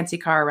big fancy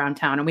car around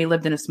town? And we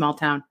lived in a small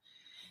town.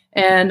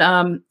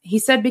 And he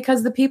said,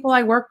 because the people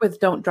I work with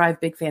don't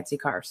drive big fancy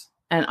cars.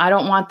 And I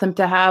don't want them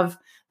to have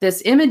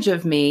this image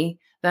of me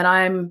that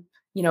I'm,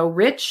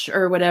 rich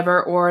or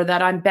whatever, or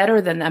that I'm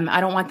better than them. I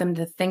don't want them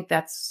to think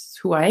that's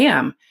who I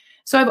am.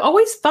 So I've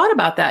always thought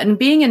about that. And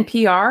being in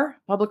PR,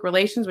 public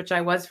relations, which I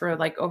was for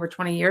like over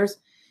 20 years,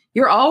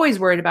 you're always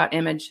worried about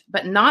image,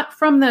 but not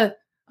from the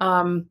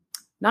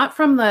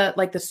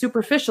like the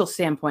superficial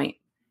standpoint.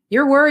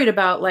 You're worried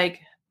about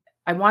like,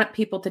 I want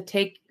people to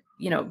take,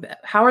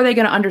 how are they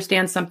going to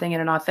understand something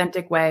in an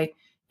authentic way?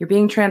 You're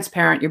being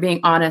transparent, you're being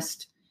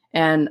honest,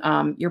 and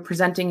you're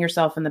presenting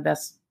yourself in the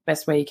best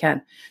way you can.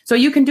 So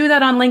you can do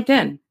that on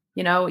LinkedIn.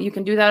 You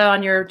can do that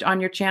on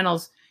your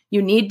channels.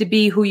 You need to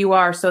be who you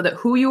are, so that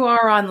who you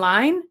are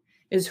online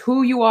is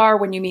who you are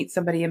when you meet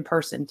somebody in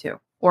person too,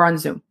 or on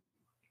Zoom.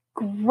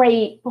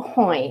 Great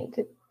point.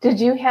 Did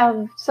you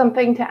have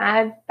something to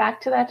add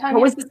back to that, Tania?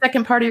 What was the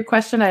second part of your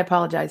question? I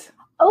apologize.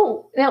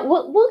 Oh, now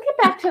we'll get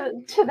back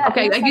to that.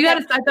 Okay, I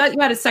thought you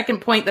had a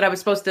second point that I was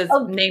supposed to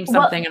name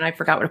something, and I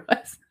forgot what it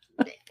was.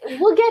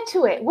 We'll get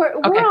to it. We're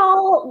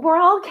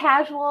all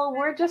casual.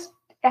 We're just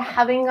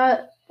having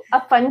a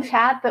fun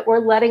chat that we're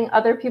letting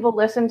other people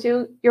listen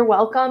to. You're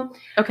welcome.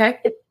 Okay.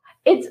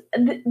 It's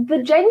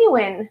the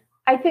genuine.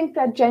 I think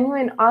that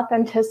genuine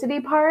authenticity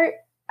part,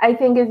 I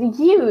think, is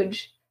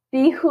huge.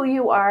 Be who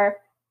you are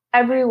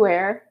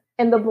everywhere,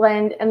 in the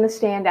blend and the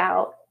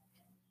standout,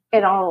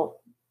 and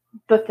all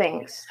the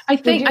things. I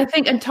think,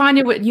 and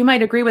Tania, you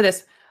might agree with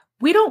this.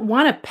 We don't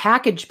want to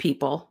package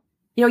people.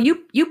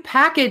 You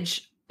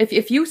package,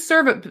 if you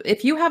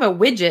have a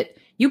widget,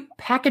 you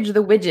package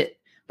the widget,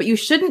 but you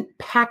shouldn't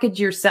package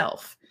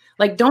yourself.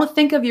 Like, don't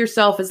think of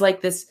yourself as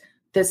like this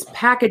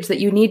package that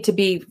you need to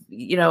be,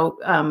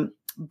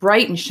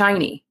 bright and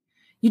shiny.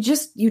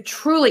 You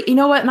truly, you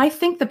know what? And I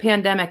think the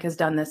pandemic has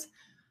done this.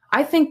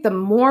 I think the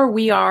more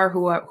we are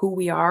who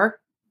we are,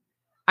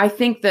 I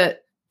think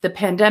that the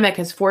pandemic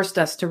has forced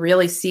us to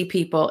really see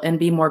people and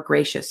be more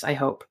gracious, I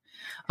hope.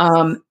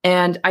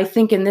 And I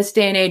think in this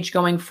day and age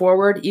going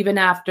forward, even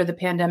after the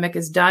pandemic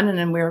is done and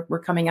then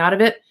we're coming out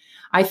of it,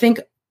 I think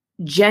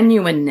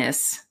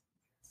genuineness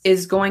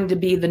is going to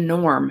be the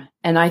norm.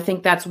 And I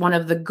think that's one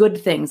of the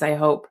good things, I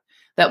hope,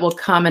 that will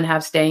come and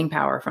have staying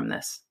power from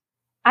this.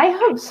 I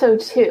hope so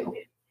too.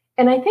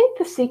 And I think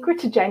the secret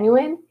to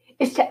genuine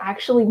is to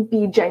actually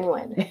be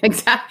genuine.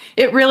 Exactly.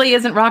 It really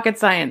isn't rocket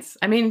science.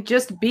 I mean,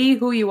 just be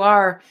who you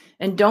are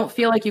and don't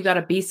feel like you've got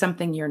to be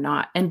something you're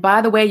not. And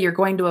by the way, you're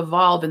going to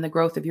evolve in the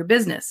growth of your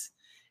business.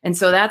 And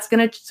so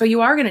so you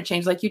are going to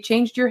change. Like you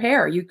changed your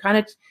hair, you kind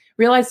of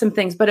realized some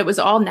things, but it was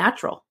all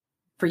natural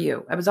for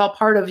you. It was all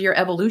part of your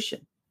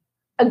evolution.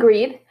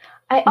 Agreed.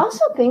 I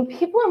also think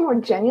people are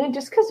more genuine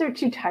just because they're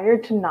too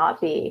tired to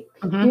not be.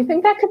 Mm-hmm. Do you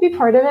think that could be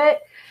part of it?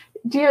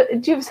 Do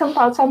you have some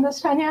thoughts on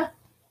this, Tania?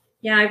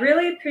 Yeah, I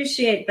really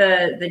appreciate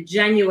the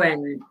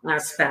genuine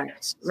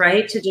aspect,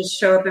 right? To just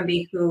show up and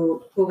be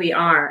who we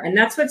are. And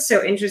that's what's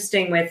so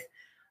interesting with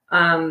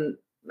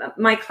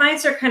my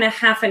clients are kind of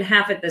half and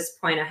half at this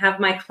point. I have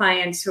my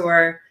clients who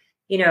are,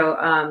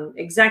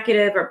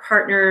 executive or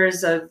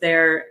partners of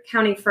their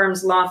accounting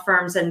firms, law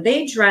firms, and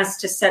they dress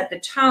to set the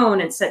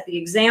tone and set the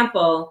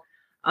example,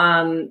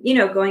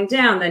 going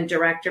down, then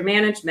director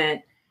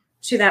management.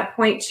 To that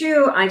point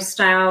too, I've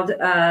styled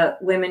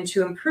women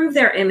to improve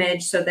their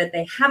image so that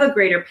they have a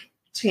greater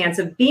chance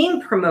of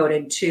being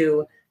promoted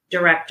to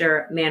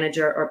director,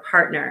 manager, or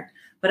partner.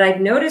 But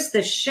I've noticed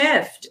the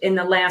shift in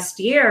the last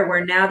year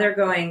where now they're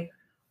going,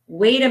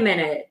 wait a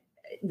minute,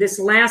 this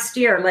last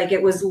year, like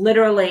it was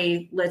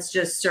literally, let's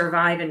just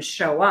survive and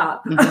show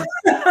up.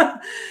 Mm-hmm.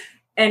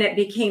 And it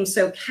became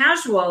so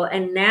casual.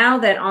 And now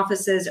that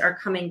offices are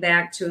coming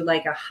back to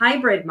like a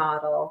hybrid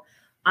model,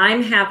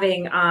 I'm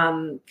having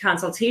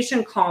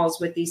consultation calls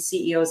with these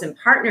CEOs and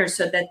partners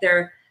so that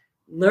they're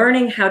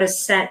learning how to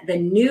set the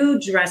new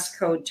dress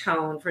code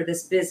tone for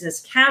this business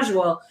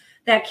casual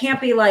that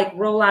can't be like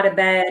roll out of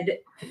bed,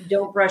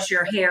 don't brush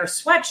your hair,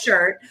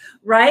 sweatshirt,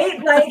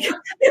 right? Like,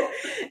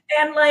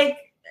 and like,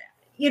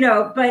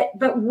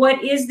 but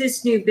what is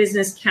this new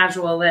business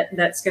casual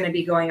that's going to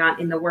be going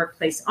on in the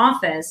workplace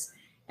office?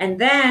 And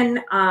then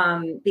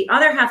the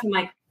other half of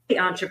my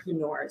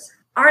entrepreneurs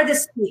are the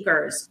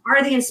speakers,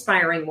 are the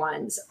inspiring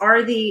ones,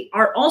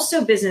 are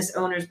also business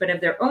owners, but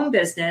of their own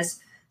business.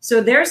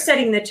 So they're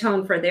setting the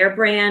tone for their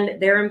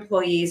brand, their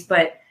employees.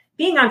 But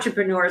being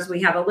entrepreneurs,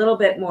 we have a little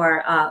bit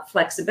more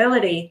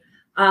flexibility.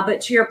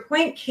 But to your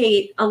point,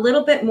 Kate, a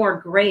little bit more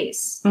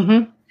grace.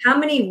 Mm-hmm. How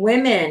many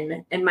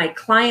women, and my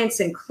clients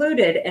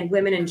included, and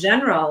women in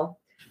general,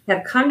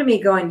 have come to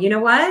me going, you know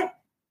what?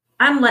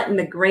 I'm letting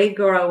the gray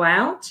grow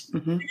out.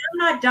 Mm-hmm. And I'm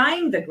not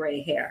dyeing the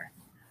gray hair.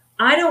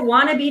 I don't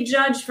want to be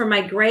judged for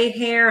my gray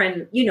hair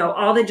and,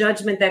 all the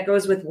judgment that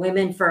goes with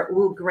women for,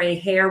 gray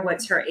hair.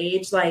 What's her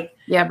age? Like,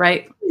 yeah,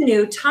 right.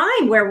 New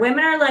time where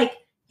women are like,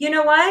 you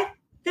know what?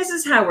 This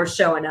is how we're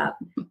showing up.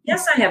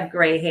 Yes, I have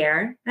gray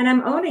hair and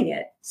I'm owning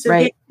it. So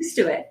Get used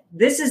to it.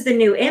 This is the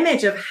new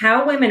image of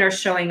how women are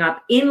showing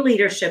up in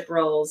leadership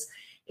roles,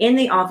 in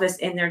the office,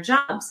 in their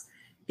jobs.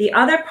 The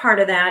other part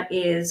of that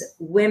is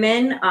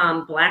women,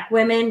 Black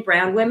women,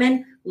 brown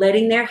women,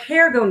 letting their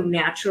hair go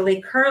naturally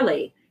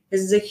curly.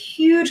 This is a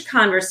huge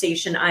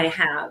conversation I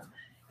have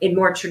in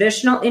more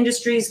traditional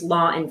industries,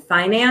 law and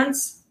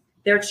finance.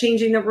 They're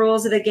changing the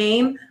rules of the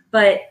game.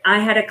 But I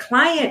had a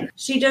client,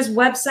 she does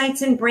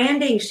websites and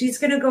branding. She's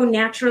going to go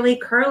naturally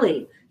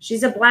curly.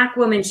 She's a Black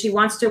woman. She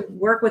wants to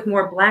work with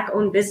more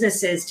Black-owned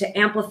businesses to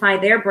amplify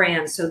their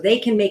brands so they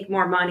can make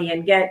more money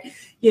and get,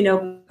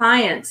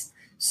 clients.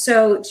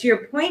 So to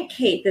your point,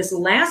 Kate, this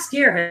last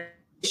year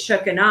has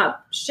shooken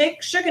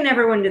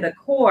everyone to the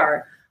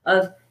core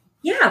of,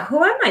 yeah,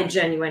 who am I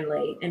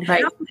genuinely and how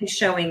am I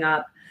showing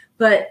up?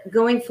 But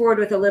going forward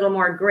with a little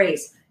more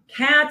grace.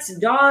 Cats,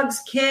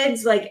 dogs,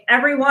 kids, like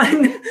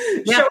everyone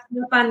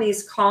showing up on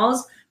these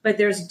calls. But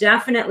there's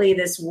definitely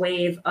this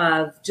wave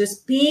of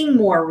just being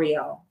more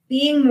real,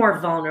 being more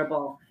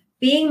vulnerable,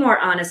 being more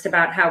honest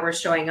about how we're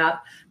showing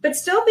up, but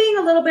still being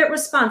a little bit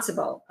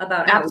responsible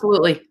about how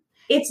Absolutely.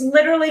 It's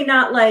literally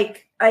not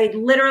like I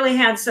literally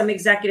had some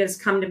executives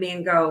come to me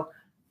and go,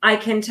 I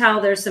can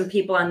tell there's some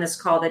people on this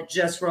call that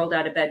just rolled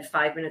out of bed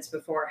 5 minutes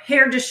before,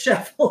 hair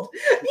disheveled,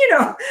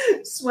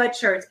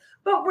 sweatshirts.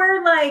 But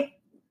we're like,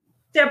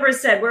 Deborah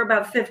said, we're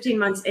about 15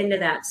 months into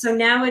that. So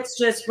now it's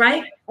just,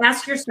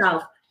 ask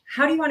yourself,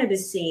 how do you want to be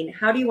seen?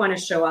 How do you want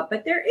to show up?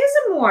 But there is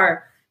a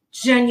more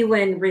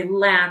genuine,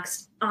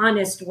 relaxed,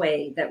 honest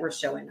way that we're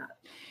showing up.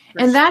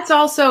 And that's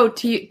also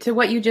to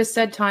what you just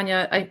said,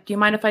 Tania. Do you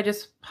mind if I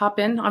just hop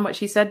in on what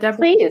she said, Deborah?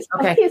 Please.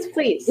 Okay.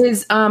 Please.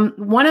 Is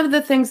one of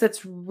the things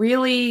that's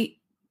really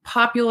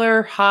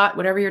popular, hot,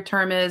 whatever your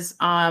term is,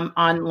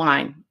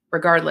 online,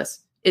 regardless,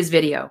 is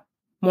video.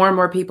 More and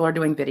more people are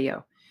doing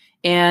video.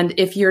 And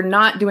if you're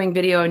not doing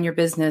video in your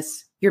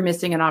business, you're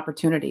missing an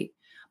opportunity.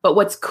 But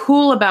what's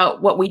cool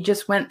about what we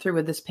just went through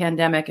with this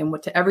pandemic and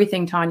what to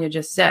everything Tania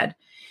just said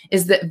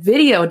is that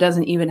video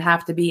doesn't even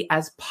have to be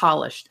as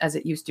polished as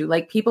it used to.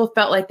 Like people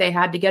felt like they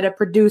had to get a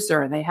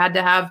producer and they had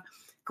to have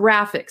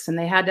graphics and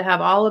they had to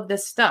have all of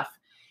this stuff.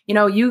 You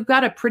know, you've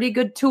got a pretty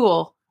good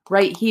tool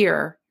right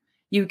here.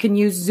 You can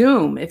use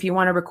Zoom if you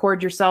want to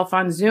record yourself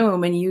on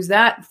Zoom and use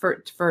that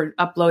for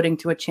uploading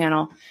to a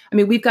channel. I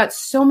mean, we've got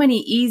so many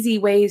easy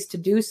ways to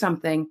do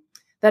something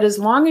that as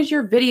long as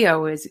your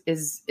video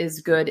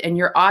is good and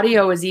your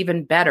audio is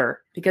even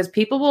better, because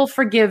people will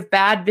forgive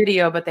bad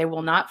video, but they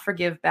will not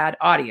forgive bad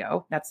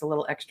audio. That's a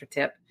little extra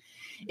tip.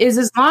 Is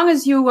as long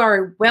as you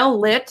are well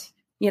lit,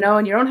 you know,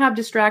 and you don't have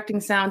distracting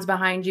sounds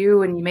behind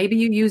you, and maybe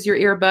you use your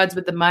earbuds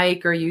with the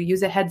mic, or you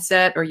use a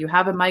headset, or you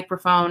have a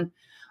microphone.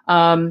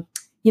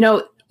 You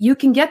know, you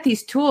can get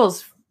these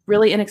tools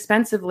really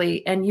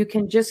inexpensively, and you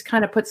can just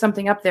kind of put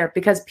something up there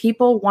because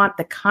people want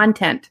the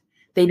content.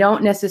 They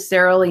don't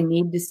necessarily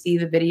need to see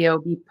the video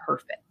be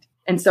perfect.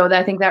 And so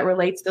I think that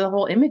relates to the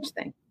whole image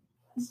thing.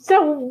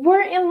 So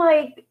we're in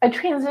like a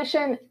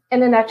transition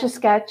and an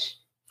Etch-a-Sketch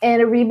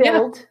and a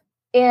rebuild.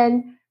 Yeah.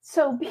 And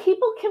so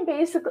people can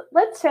basically,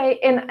 let's say,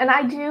 and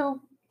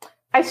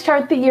I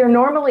start the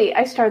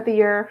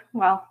year,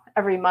 well,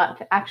 every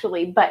month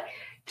actually, but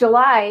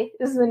July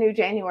is the new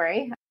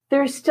January.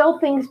 There's still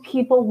things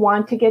people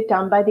want to get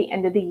done by the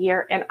end of the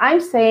year. And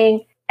I'm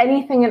saying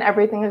anything and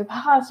everything is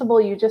possible.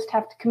 You just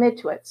have to commit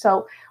to it.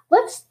 So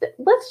let's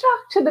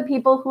talk to the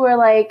people who are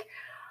like,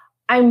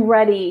 I'm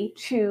ready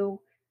to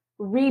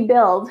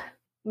rebuild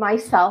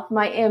myself,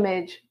 my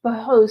image,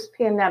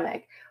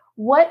 post-pandemic.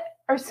 What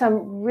are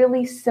some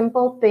really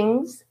simple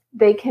things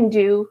they can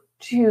do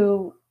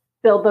to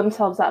build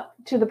themselves up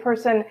to the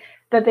person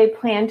that they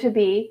plan to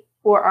be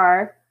or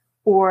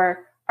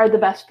are the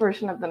best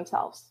version of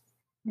themselves?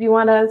 Do you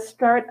want to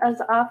start us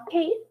off,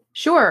 Kate?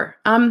 Sure.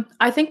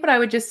 I think what I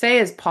would just say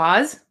is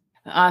pause,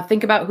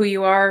 think about who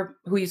you are,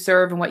 who you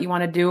serve, and what you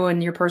want to do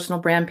in your personal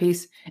brand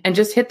piece, and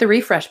just hit the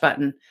refresh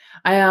button.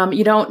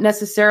 You don't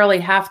necessarily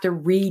have to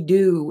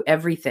redo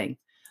everything.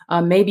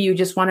 Maybe you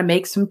just want to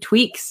make some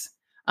tweaks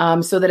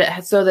so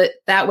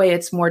that way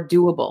it's more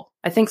doable.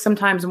 I think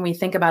sometimes when we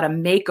think about a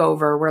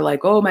makeover, we're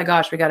like, oh my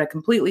gosh, we got to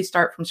completely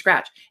start from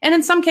scratch. And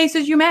in some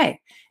cases you may,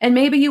 and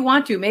maybe you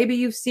want to. Maybe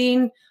you've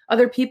seen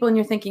other people and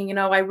you're thinking, you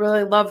know, I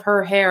really love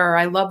her hair.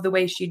 I love the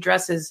way she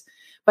dresses,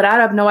 but I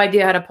have no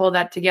idea how to pull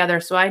that together.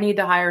 So I need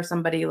to hire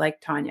somebody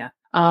like Tania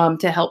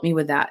to help me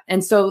with that.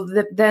 And so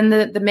then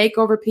the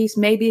makeover piece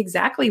may be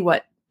exactly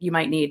what you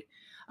might need.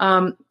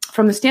 From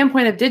the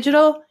standpoint of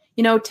digital,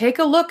 you know, take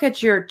a look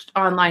at your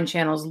online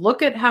channels.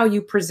 Look at how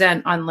you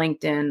present on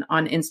LinkedIn,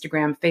 on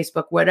Instagram,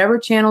 Facebook, whatever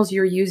channels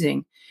you're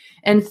using.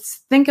 And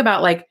think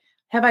about, like,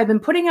 have I been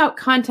putting out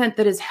content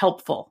that is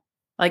helpful?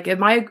 Like,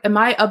 am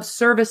I of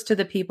service to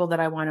the people that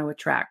I want to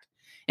attract?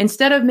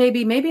 Instead of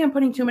maybe I'm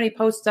putting too many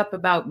posts up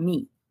about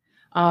me.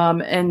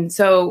 And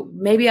so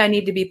maybe I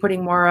need to be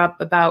putting more up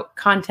about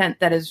content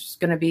that is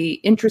going to be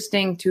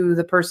interesting to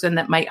the person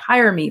that might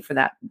hire me for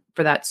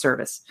that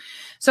service.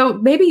 So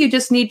maybe you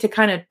just need to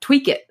kind of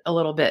tweak it a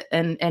little bit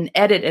and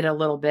edit it a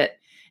little bit.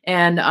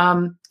 And,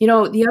 you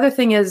know, the other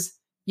thing is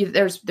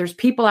there's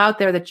people out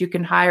there that you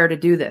can hire to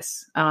do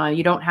this.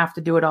 You don't have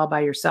to do it all by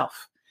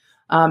yourself.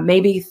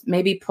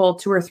 Maybe pull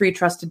 2 or 3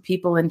 trusted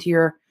people into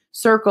your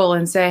circle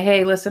and say,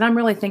 hey, listen, I'm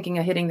really thinking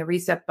of hitting the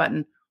reset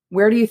button.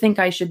 Where do you think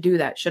I should do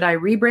that? Should I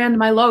rebrand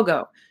my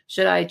logo?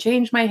 Should I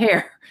change my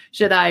hair?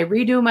 Should I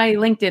redo my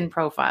LinkedIn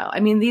profile? I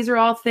mean, these are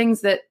all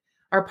things that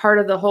are part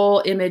of the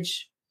whole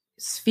image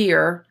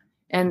sphere,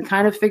 and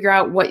kind of figure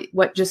out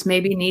what just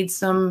maybe needs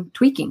some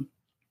tweaking.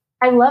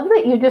 I love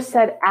that you just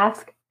said,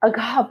 ask a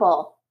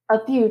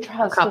few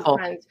trusted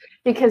friends,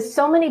 because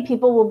so many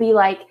people will be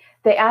like,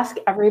 they ask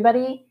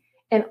everybody,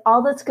 and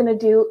all that's going to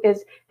do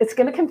is it's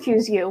going to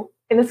confuse you.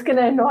 And it's going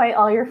to annoy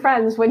all your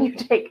friends when you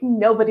take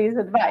nobody's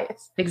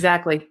advice.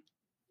 Exactly.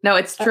 No,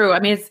 it's true. I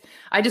mean,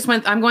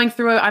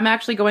 I'm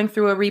actually going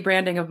through a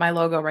rebranding of my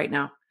logo right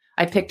now.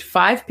 I picked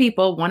 5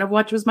 people, one of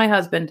which was my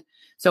husband.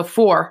 So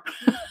 4,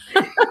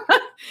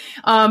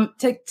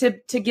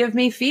 to give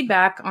me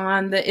feedback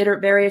on the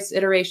various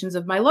iterations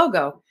of my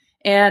logo.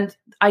 And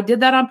I did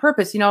that on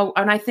purpose, you know,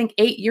 and I think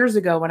 8 years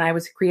ago when I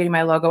was creating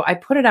my logo, I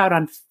put it out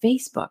on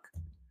Facebook.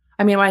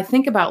 I mean, when I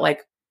think about,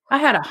 like, I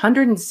had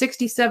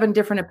 167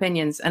 different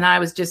opinions and I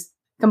was just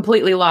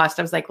completely lost.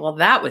 I was like, well,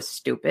 that was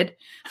stupid.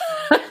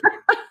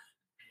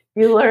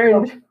 You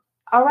learned.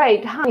 All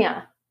right,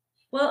 Tania.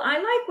 Well, I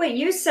like what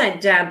you said,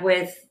 Deb,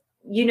 with,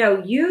 you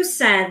know, you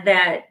said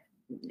that,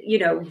 you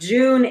know,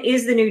 June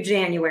is the new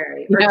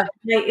January, or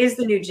July is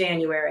the new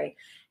January.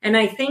 And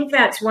I think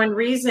that's one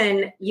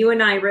reason you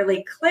and I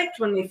really clicked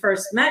when we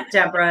first met,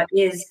 Deborah,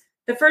 is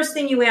the first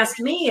thing you asked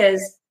me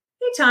is,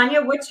 hey,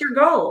 Tania, what's your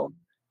goal?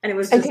 And it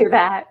was just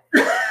that.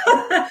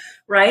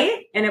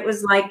 Right. And it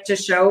was like to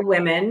show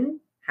women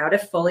how to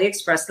fully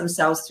express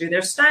themselves through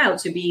their style,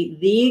 to be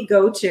the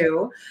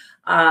go-to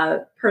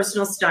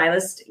personal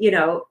stylist, you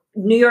know,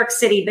 New York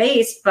City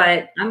based,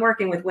 but I'm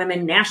working with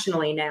women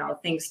nationally now,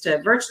 thanks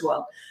to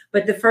virtual.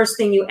 But the first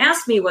thing you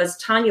asked me was,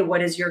 Tanya,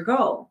 what is your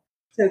goal?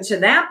 So to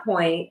that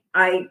point,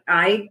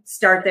 I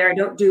start there. I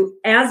don't do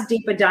as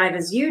deep a dive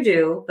as you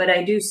do, but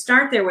I do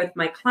start there with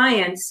my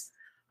clients.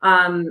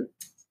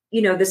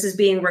 This is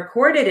being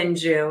recorded in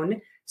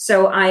June.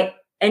 So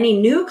any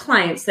new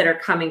clients that are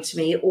coming to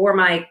me, or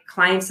my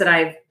clients that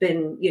I've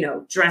been,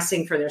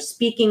 dressing for their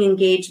speaking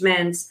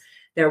engagements,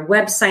 their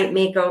website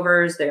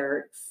makeovers,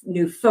 their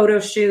new photo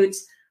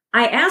shoots,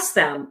 I ask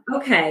them,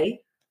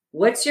 okay,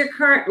 what's your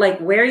current,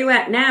 where are you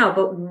at now?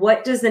 But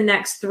what does the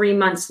next 3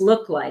 months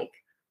look like?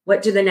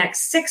 What do the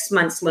next 6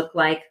 months look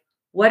like?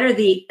 What are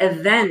the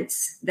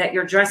events that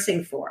you're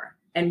dressing for?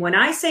 And when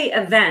I say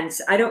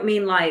events, I don't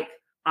mean like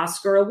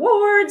Oscar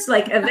awards,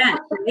 like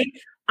events. Right?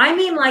 I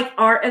mean like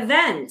our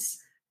events,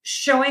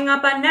 showing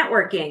up on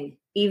networking,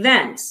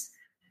 events.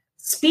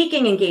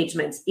 Speaking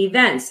engagements,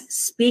 events,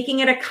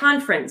 speaking at a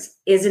conference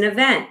is an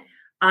event.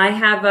 I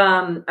have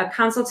a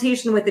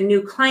consultation with a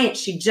new client.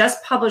 She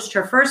just published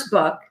her first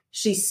book.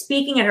 She's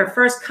speaking at her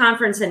first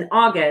conference in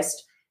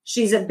August.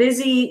 She's a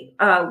busy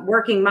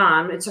working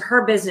mom. It's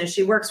her business.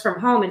 She works from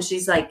home. And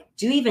she's like,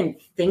 do you even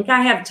think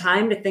I have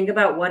time to think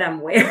about what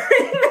I'm wearing?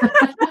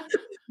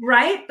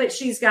 Right? But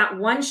she's got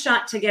one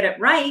shot to get it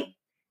right,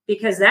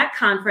 because that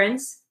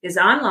conference is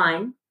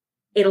online.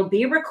 It'll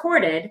be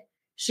recorded.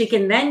 She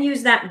can then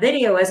use that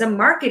video as a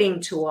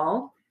marketing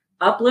tool,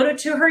 upload it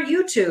to her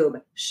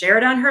YouTube, share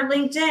it on her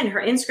LinkedIn,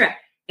 her Instagram.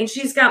 And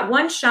she's got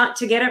one shot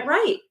to get it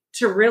right,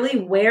 to really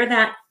wear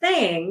that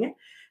thing,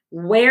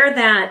 wear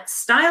that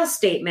style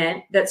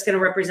statement that's going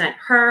to represent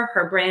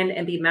her brand,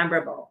 and be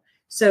memorable.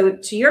 So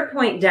to your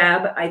point,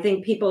 Deb, I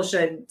think people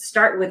should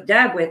start with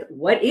Deb with,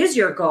 what is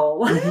your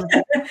goal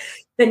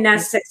the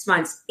next 6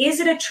 months?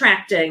 Is it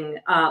attracting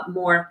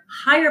more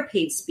higher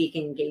paid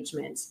speaking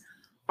engagements?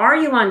 Are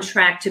you on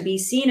track to be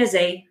seen as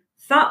a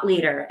thought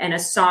leader and a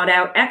sought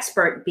out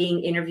expert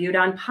being interviewed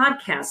on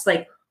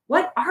podcasts?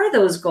 What are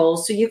those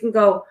goals? So you can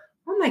go,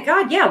 oh my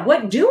God, yeah,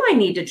 what do I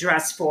need to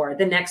dress for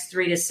the next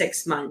 3 to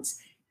 6 months?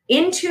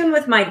 In tune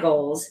with my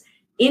goals,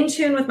 in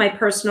tune with my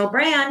personal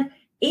brand.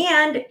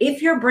 And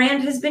if your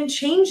brand has been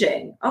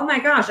changing, oh my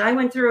gosh, I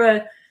went through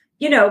a,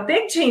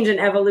 big change in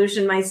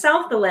evolution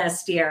myself the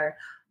last year,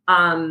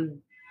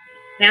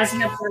 as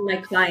have for my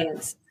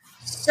clients.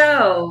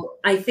 So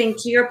I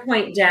think to your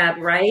point, Deb,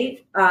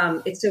 right?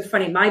 It's so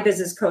funny. My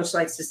business coach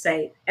likes to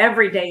say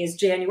every day is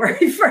January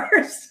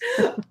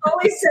 1st.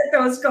 Always set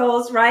those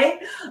goals, right?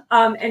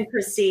 And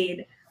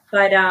proceed.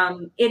 But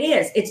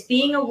it's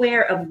being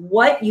aware of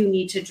what you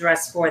need to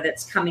dress for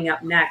that's coming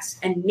up next,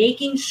 and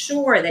making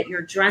sure that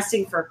you're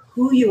dressing for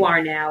who you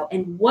are now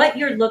and what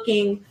you're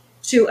looking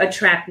to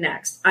attract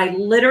next. I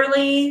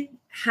literally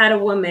had a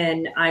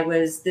woman,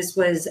 this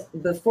was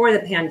before the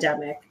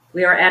pandemic.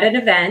 We were at an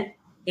event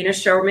in a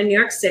showroom in New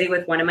York City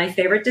with one of my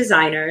favorite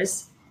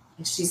designers.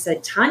 And she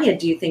said, Tanya,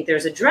 do you think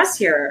there's a dress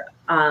here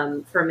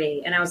for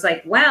me? And I was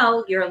like,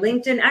 well, you're a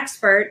LinkedIn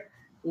expert,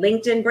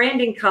 LinkedIn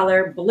branding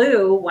color,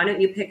 blue. Why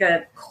don't you pick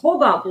a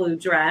cobalt blue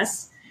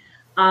dress?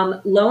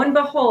 Lo and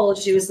behold,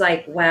 she was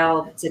like,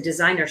 well, it's a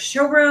designer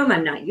showroom.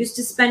 I'm not used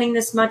to spending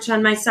this much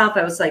on myself.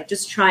 I was like,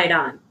 just try it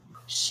on.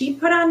 She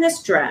put on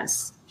this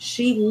dress.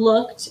 She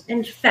looked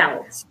and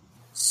felt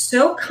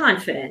so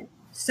confident,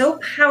 so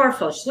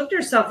powerful. She looked at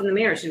herself in the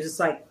mirror. She was just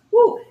like,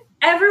 whoo.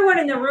 Everyone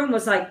in the room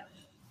was like,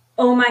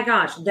 oh my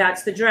gosh,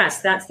 that's the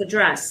dress. That's the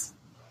dress.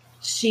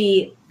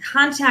 She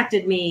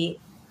contacted me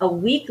a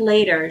week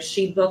later.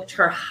 She booked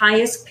her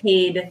highest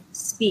paid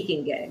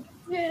speaking gig.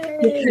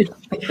 Yay.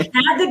 Because she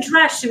had the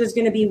dress she was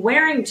going to be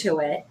wearing to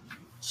it.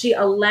 She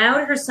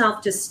allowed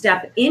herself to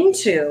step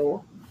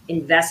into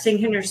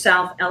investing in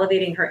herself,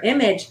 elevating her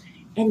image,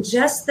 and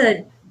just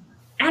the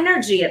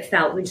energy it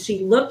felt when she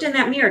looked in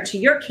that mirror. To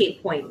your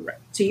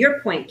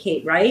point,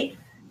 Kate, right?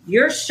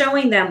 You're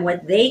showing them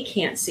what they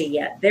can't see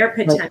yet, their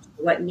potential,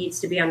 what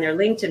needs to be on their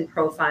LinkedIn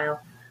profile.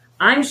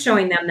 I'm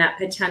showing them that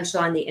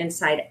potential on the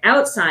inside,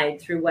 outside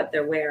through what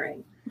they're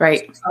wearing.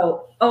 Right.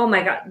 So, oh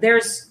my God,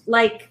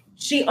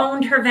 she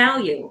owned her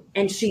value,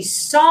 and she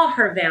saw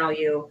her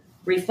value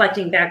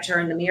reflecting back to her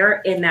in the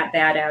mirror in that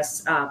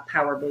badass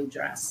power blue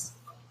dress.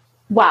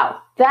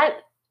 Wow.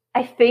 That,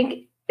 I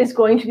think, is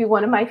going to be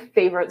one of my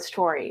favorite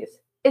stories.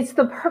 It's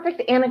the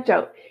perfect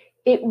anecdote.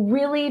 It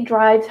really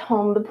drives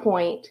home the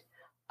point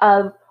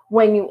of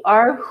when you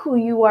are who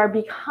you are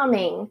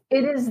becoming,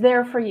 it is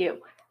there for you.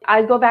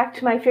 I go back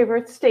to my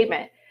favorite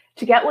statement.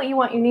 To get what you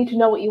want, you need to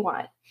know what you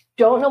want.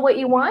 Don't know what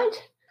you want?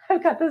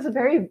 I've got this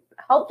very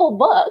helpful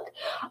book,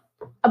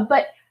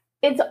 but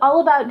it's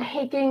all about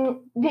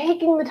taking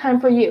the time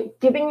for you,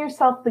 giving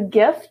yourself the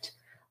gift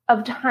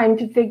of time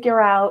to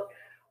figure out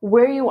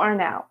where you are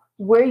now,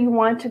 where you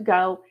want to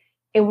go,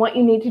 and what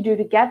you need to do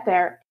to get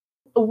there.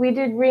 We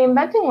did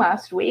reinventing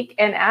last week,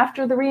 and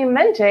after the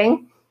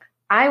reinventing,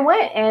 I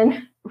went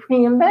and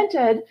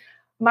reinvented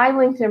my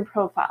LinkedIn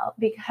profile,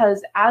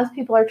 because as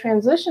people are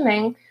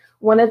transitioning,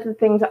 one of the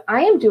things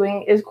I am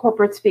doing is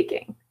corporate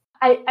speaking.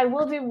 I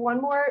will do one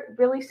more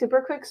really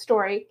super quick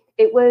story.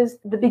 It was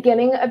the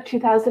beginning of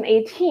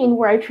 2018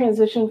 where I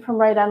transitioned from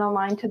Write On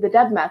Online to the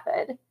Deb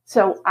Method.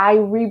 So I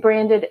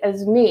rebranded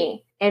as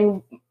me,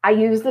 and I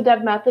used the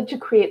Deb Method to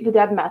create the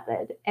Deb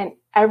Method. And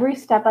every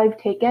step I've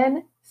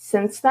taken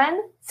since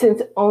then,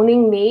 since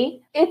owning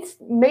me, it's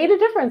made a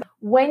difference.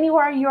 When you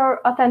are your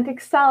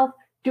authentic self,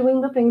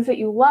 doing the things that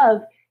you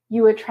love,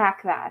 you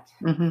attract that.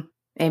 Mm-hmm.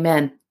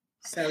 Amen.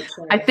 So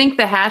true. I think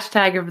the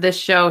hashtag of this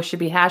show should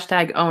be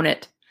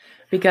 #OwnIt,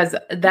 because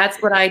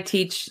that's what I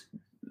teach,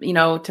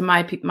 to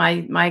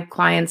my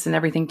clients and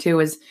everything too,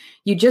 is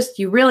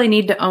you really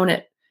need to own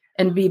it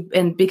and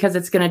because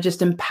it's going to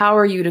just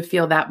empower you to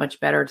feel that much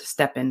better to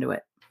step into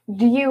it.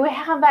 Do you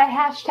have that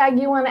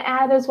hashtag you want to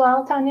add as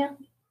well, Tanya?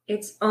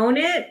 It's own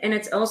it, and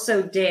it's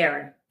also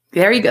dare.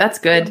 There you go. That's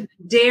good.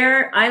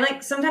 Dare.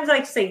 Sometimes I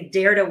like to say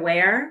dare to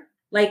wear.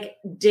 Like,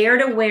 dare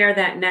to wear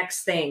that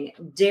next thing.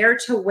 Dare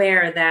to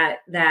wear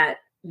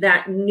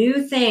that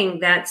new thing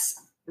that's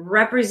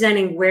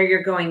representing where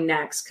you're going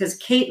next. Because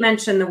Kate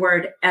mentioned the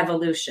word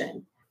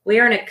evolution. We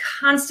are in a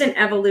constant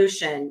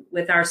evolution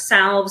with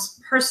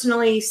ourselves,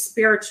 personally,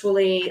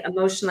 spiritually,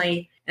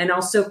 emotionally, and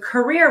also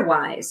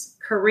career-wise.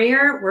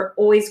 Career, we're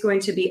always going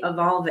to be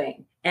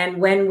evolving. And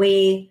when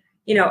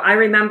I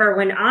remember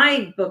when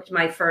I booked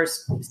my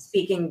first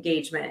speaking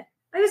engagement,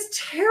 I was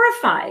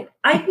terrified.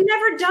 I'd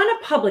never done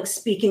a public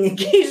speaking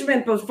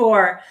engagement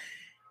before.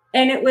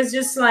 And it was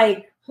just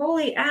like,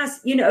 holy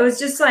ass, it was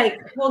just like,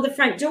 hold the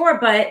front door.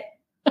 But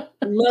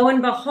lo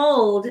and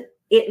behold,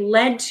 it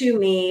led to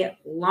me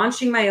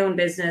launching my own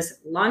business,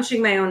 launching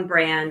my own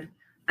brand.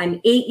 I'm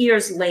 8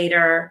 years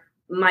later.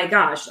 My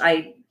gosh,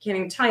 I can't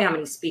even tell you how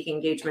many speaking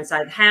engagements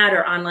I've had,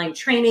 or online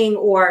training,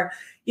 or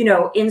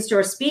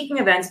in-store speaking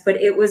events, but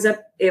it was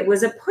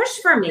a push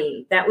for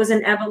me. That was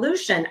an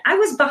evolution. I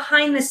was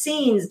behind the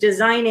scenes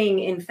designing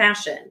in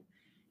fashion,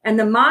 and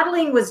the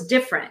modeling was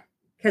different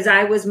because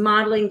I was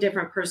modeling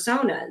different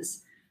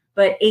personas.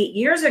 But 8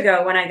 years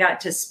ago, when I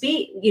got to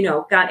speak,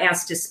 got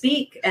asked to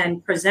speak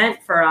and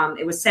present for,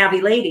 it was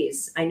Savvy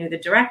Ladies. I knew the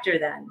director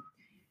then.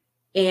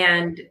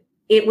 And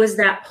it was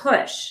that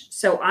push.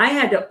 So I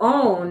had to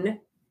own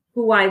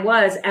who I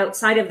was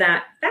outside of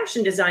that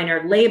fashion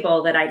designer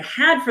label that I'd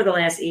had for the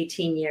last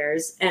 18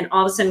 years. And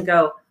all of a sudden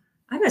go,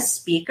 I'm a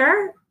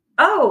speaker?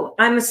 Oh,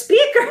 I'm a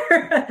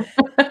speaker.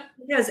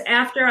 Because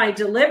after I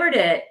delivered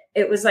it,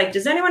 it was like,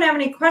 does anyone have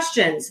any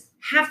questions?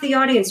 Half the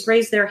audience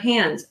raised their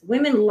hands.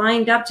 Women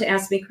lined up to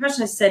ask me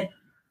questions. I said,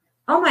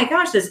 oh my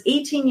gosh, there's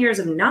 18 years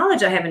of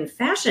knowledge I have in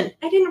fashion.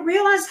 I didn't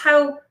realize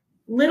how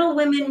little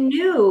women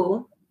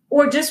knew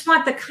or just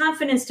want the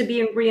confidence to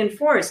be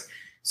reinforced.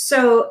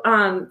 So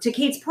to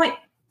Kate's point,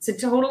 it's a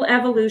total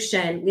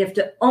evolution. We have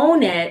to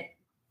own it,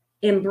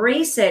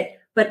 embrace it,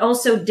 but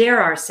also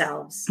dare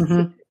ourselves.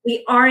 Mm-hmm.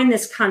 We are in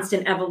this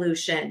constant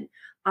evolution,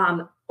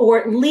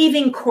 or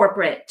leaving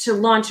corporate to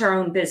launch our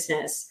own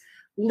business,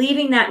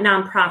 leaving that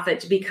nonprofit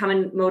to become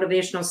a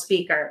motivational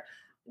speaker,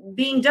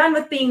 being done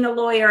with being the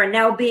lawyer and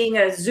now being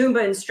a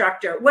Zumba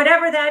instructor,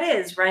 whatever that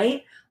is,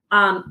 right?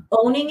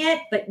 Owning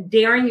it, but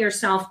daring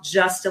yourself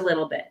just a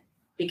little bit.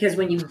 Because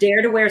when you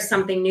dare to wear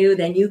something new,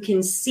 then you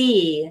can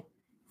see,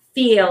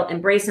 feel,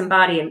 embrace,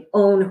 embody, and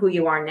own who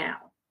you are now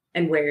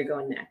and where you're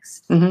going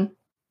next. Mm-hmm.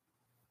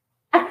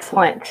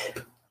 Excellent.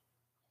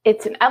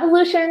 It's an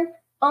evolution.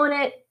 Own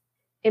it,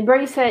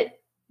 embrace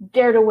it,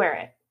 dare to wear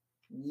it.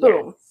 Yes.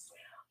 Boom.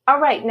 All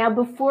right. Now,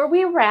 before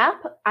we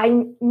wrap,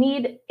 I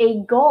need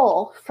a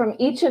goal from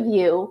each of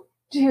you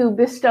to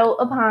bestow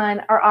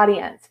upon our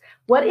audience.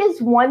 What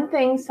is one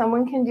thing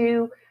someone can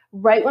do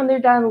right when they're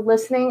done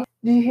listening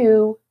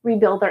to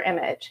rebuild their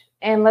image?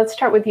 And let's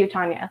start with you,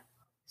 Tanya.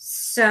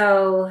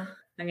 So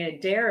I'm going to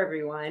dare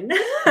everyone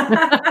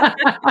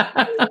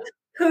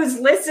who's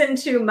listened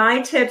to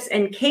my tips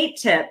and Kate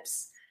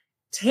tips,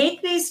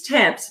 take these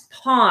tips,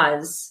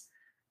 pause,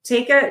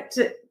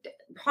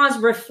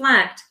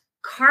 reflect,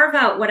 carve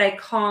out what I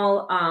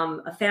call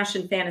a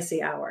fashion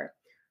fantasy hour.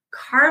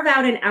 Carve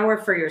out an hour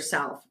for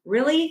yourself.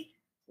 Really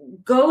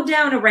go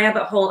down a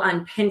rabbit hole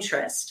on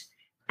Pinterest.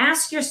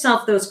 Ask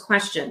yourself those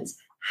questions.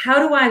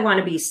 How do I want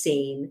to be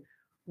seen?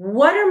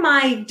 What are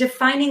my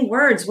defining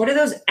words? What are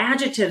those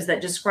adjectives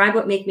that describe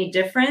what make me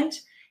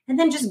different? And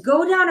then just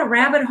go down a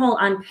rabbit hole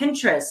on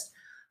Pinterest.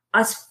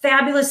 A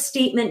fabulous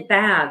statement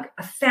bag,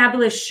 a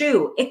fabulous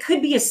shoe. It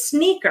could be a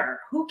sneaker.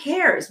 Who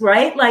cares,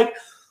 right? Like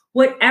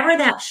whatever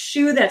that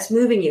shoe that's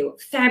moving you,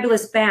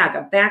 fabulous bag,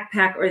 a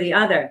backpack or the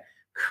other.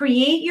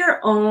 Create your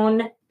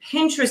own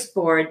Pinterest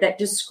board that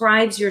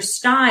describes your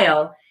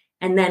style,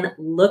 and then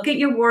look at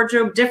your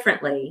wardrobe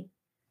differently.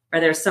 Are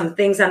there some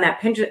things on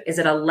that Pinterest? Is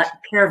it a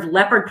pair of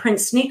leopard print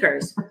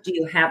sneakers? Do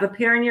you have a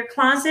pair in your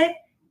closet?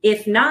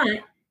 If not,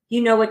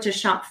 you know what to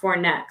shop for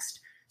next.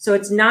 So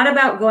it's not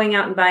about going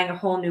out and buying a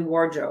whole new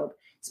wardrobe.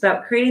 It's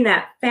about creating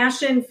that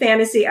fashion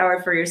fantasy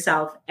hour for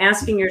yourself,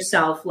 asking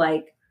yourself,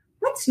 like,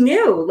 what's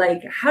new?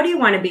 Like, how do you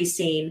want to be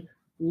seen?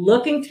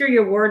 Looking through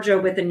your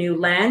wardrobe with a new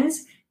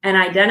lens and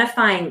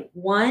identifying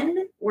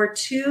 1 or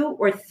 2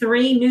 or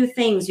 3 new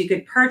things you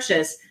could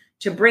purchase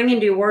to bring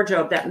into your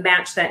wardrobe that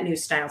match that new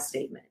style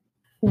statement.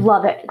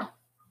 Love it.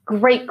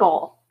 Great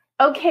goal.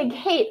 Okay,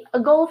 Kate, a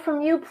goal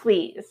from you,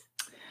 please.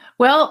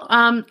 Well,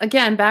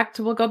 again,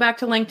 we'll go back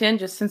to LinkedIn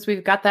just since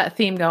we've got that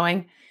theme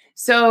going.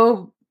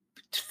 So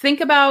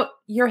think about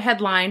your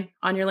headline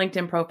on your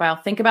LinkedIn profile.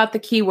 Think about the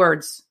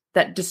keywords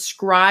that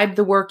describe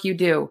the work you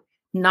do,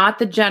 not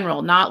the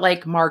general, not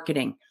like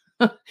marketing,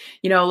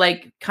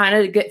 like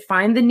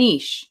find the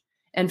niche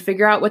and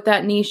figure out what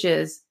that niche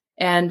is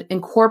and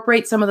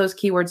incorporate some of those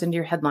keywords into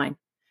your headline.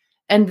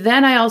 And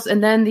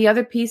then the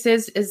other piece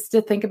is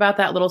to think about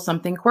that little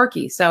something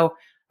quirky. So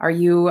are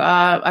you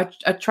a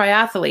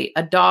triathlete,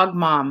 a dog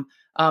mom,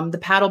 the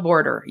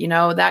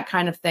paddleboarder, that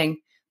kind of thing,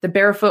 the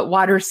barefoot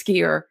water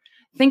skier?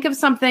 Think of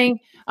something,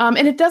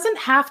 and it doesn't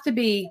have to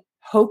be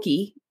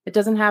hokey. It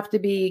doesn't have to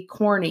be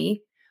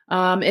corny.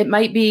 It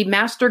might be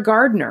master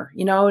gardener,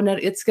 and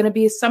it's going to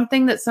be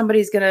something that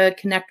somebody's going to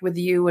connect with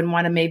you and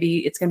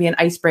it's going to be an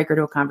icebreaker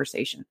to a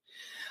conversation.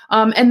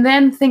 And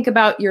then think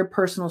about your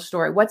personal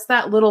story. What's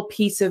that little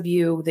piece of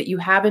you that you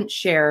haven't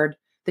shared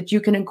that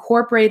you can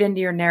incorporate into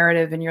your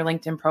narrative and your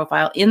LinkedIn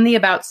profile in the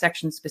about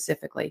section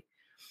specifically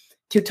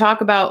to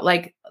talk about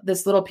like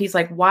this little piece,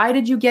 like, why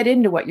did you get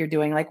into what you're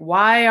doing? Like,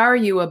 why are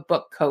you a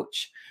book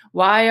coach?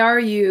 Why are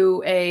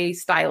you a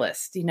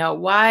stylist?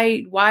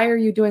 Why are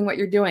you doing what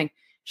you're doing?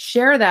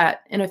 Share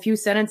that in a few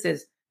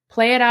sentences.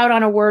 Play it out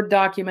on a Word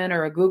document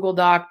or a Google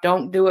Doc.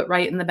 Don't do it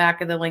right in the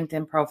back of the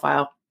LinkedIn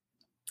profile.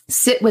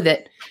 Sit with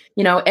it,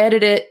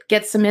 edit it,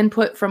 get some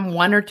input from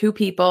one or two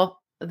people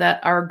that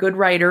are good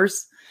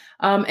writers,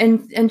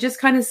 and just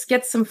kind of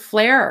get some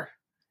flair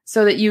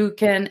so that you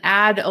can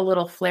add a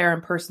little flair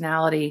and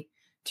personality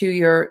to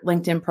your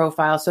LinkedIn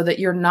profile so that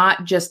you're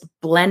not just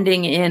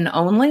blending in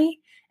only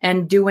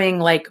and doing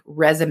like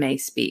resume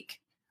speak.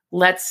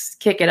 Let's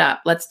kick it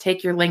up. Let's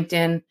take your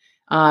LinkedIn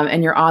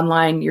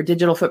and your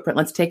digital footprint.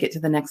 Let's take it to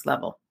the next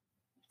level.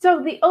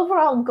 So the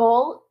overall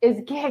goal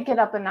is kick it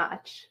up a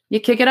notch. You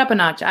kick it up a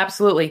notch.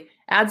 Absolutely.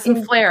 Add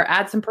some flair,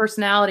 add some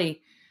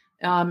personality.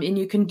 And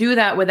you can do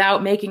that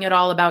without making it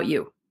all about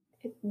you.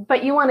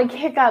 But you want to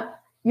kick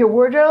up your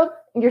wardrobe,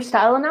 your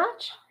style a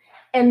notch,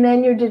 and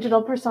then your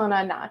digital persona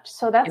a notch.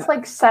 So that's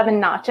like 7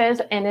 notches,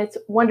 and it's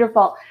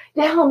wonderful.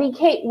 Now,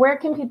 Kate, where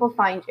can people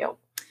find you?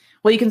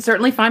 Well, you can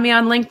certainly find me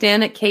on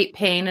LinkedIn at Kate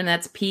Paine, and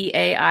that's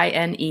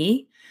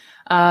Paine.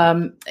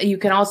 You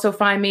can also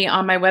find me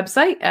on my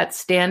website at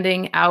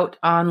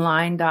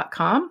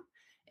standingoutonline.com.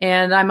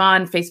 And I'm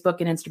on Facebook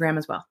and Instagram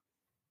as well.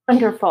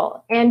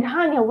 Wonderful. And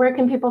Tania, where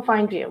can people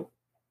find you?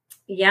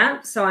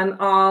 Yeah, so I'm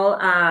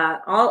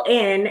all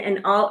in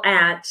and all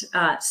at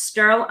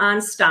Sterl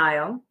on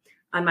Style.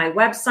 On my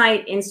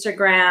website,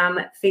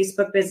 Instagram,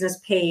 Facebook business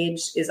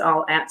page is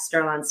all at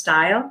Sterl on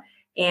Style.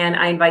 And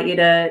I invite you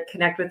to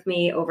connect with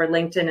me over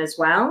LinkedIn as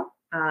well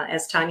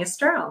as Tania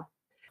Sterl.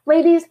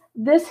 Ladies,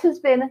 this has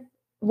been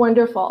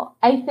wonderful.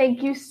 I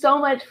thank you so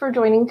much for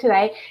joining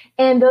today.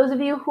 And those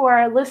of you who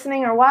are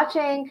listening or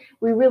watching,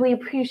 we really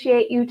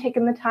appreciate you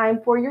taking the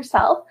time for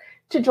yourself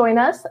to join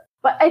us.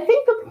 But I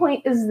think the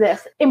point is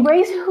this: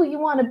 embrace who you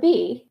want to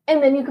be,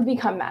 and then you can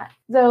become that.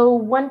 So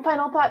one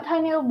final thought,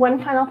 Tania,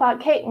 one final thought,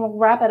 Kate, and we'll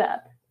wrap it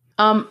up.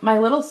 My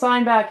little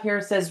sign back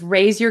here says,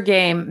 raise your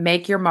game,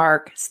 make your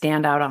mark,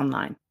 stand out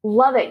online.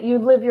 Love it. You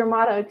live your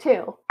motto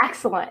too.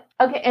 Excellent.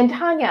 Okay. And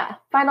Tania,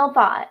 final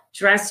thought.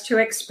 Dress to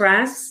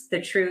express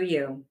the true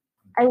you.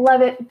 I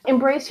love it.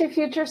 Embrace your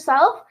future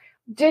self,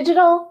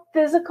 digital,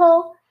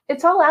 physical.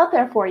 It's all out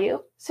there for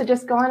you. So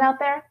just go on out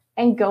there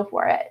and go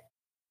for it.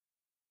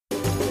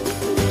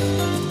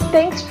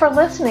 Thanks for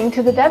listening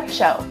to The Deb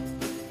Show.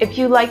 If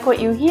you like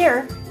what you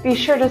hear, be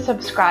sure to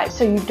subscribe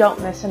so you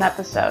don't miss an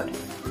episode.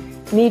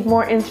 Need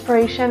more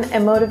inspiration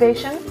and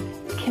motivation?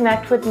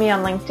 Connect with me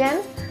on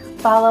LinkedIn,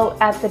 follow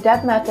at The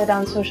Deb Method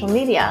on social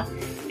media,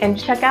 and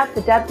check out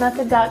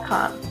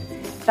thedebmethod.com.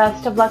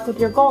 Best of luck with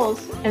your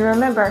goals, and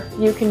remember,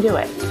 you can do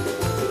it.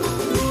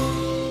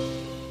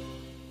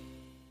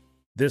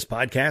 This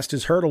podcast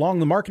is heard along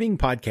the Marketing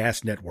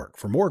Podcast Network.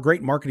 For more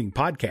great marketing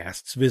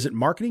podcasts, visit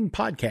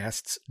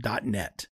marketingpodcasts.net.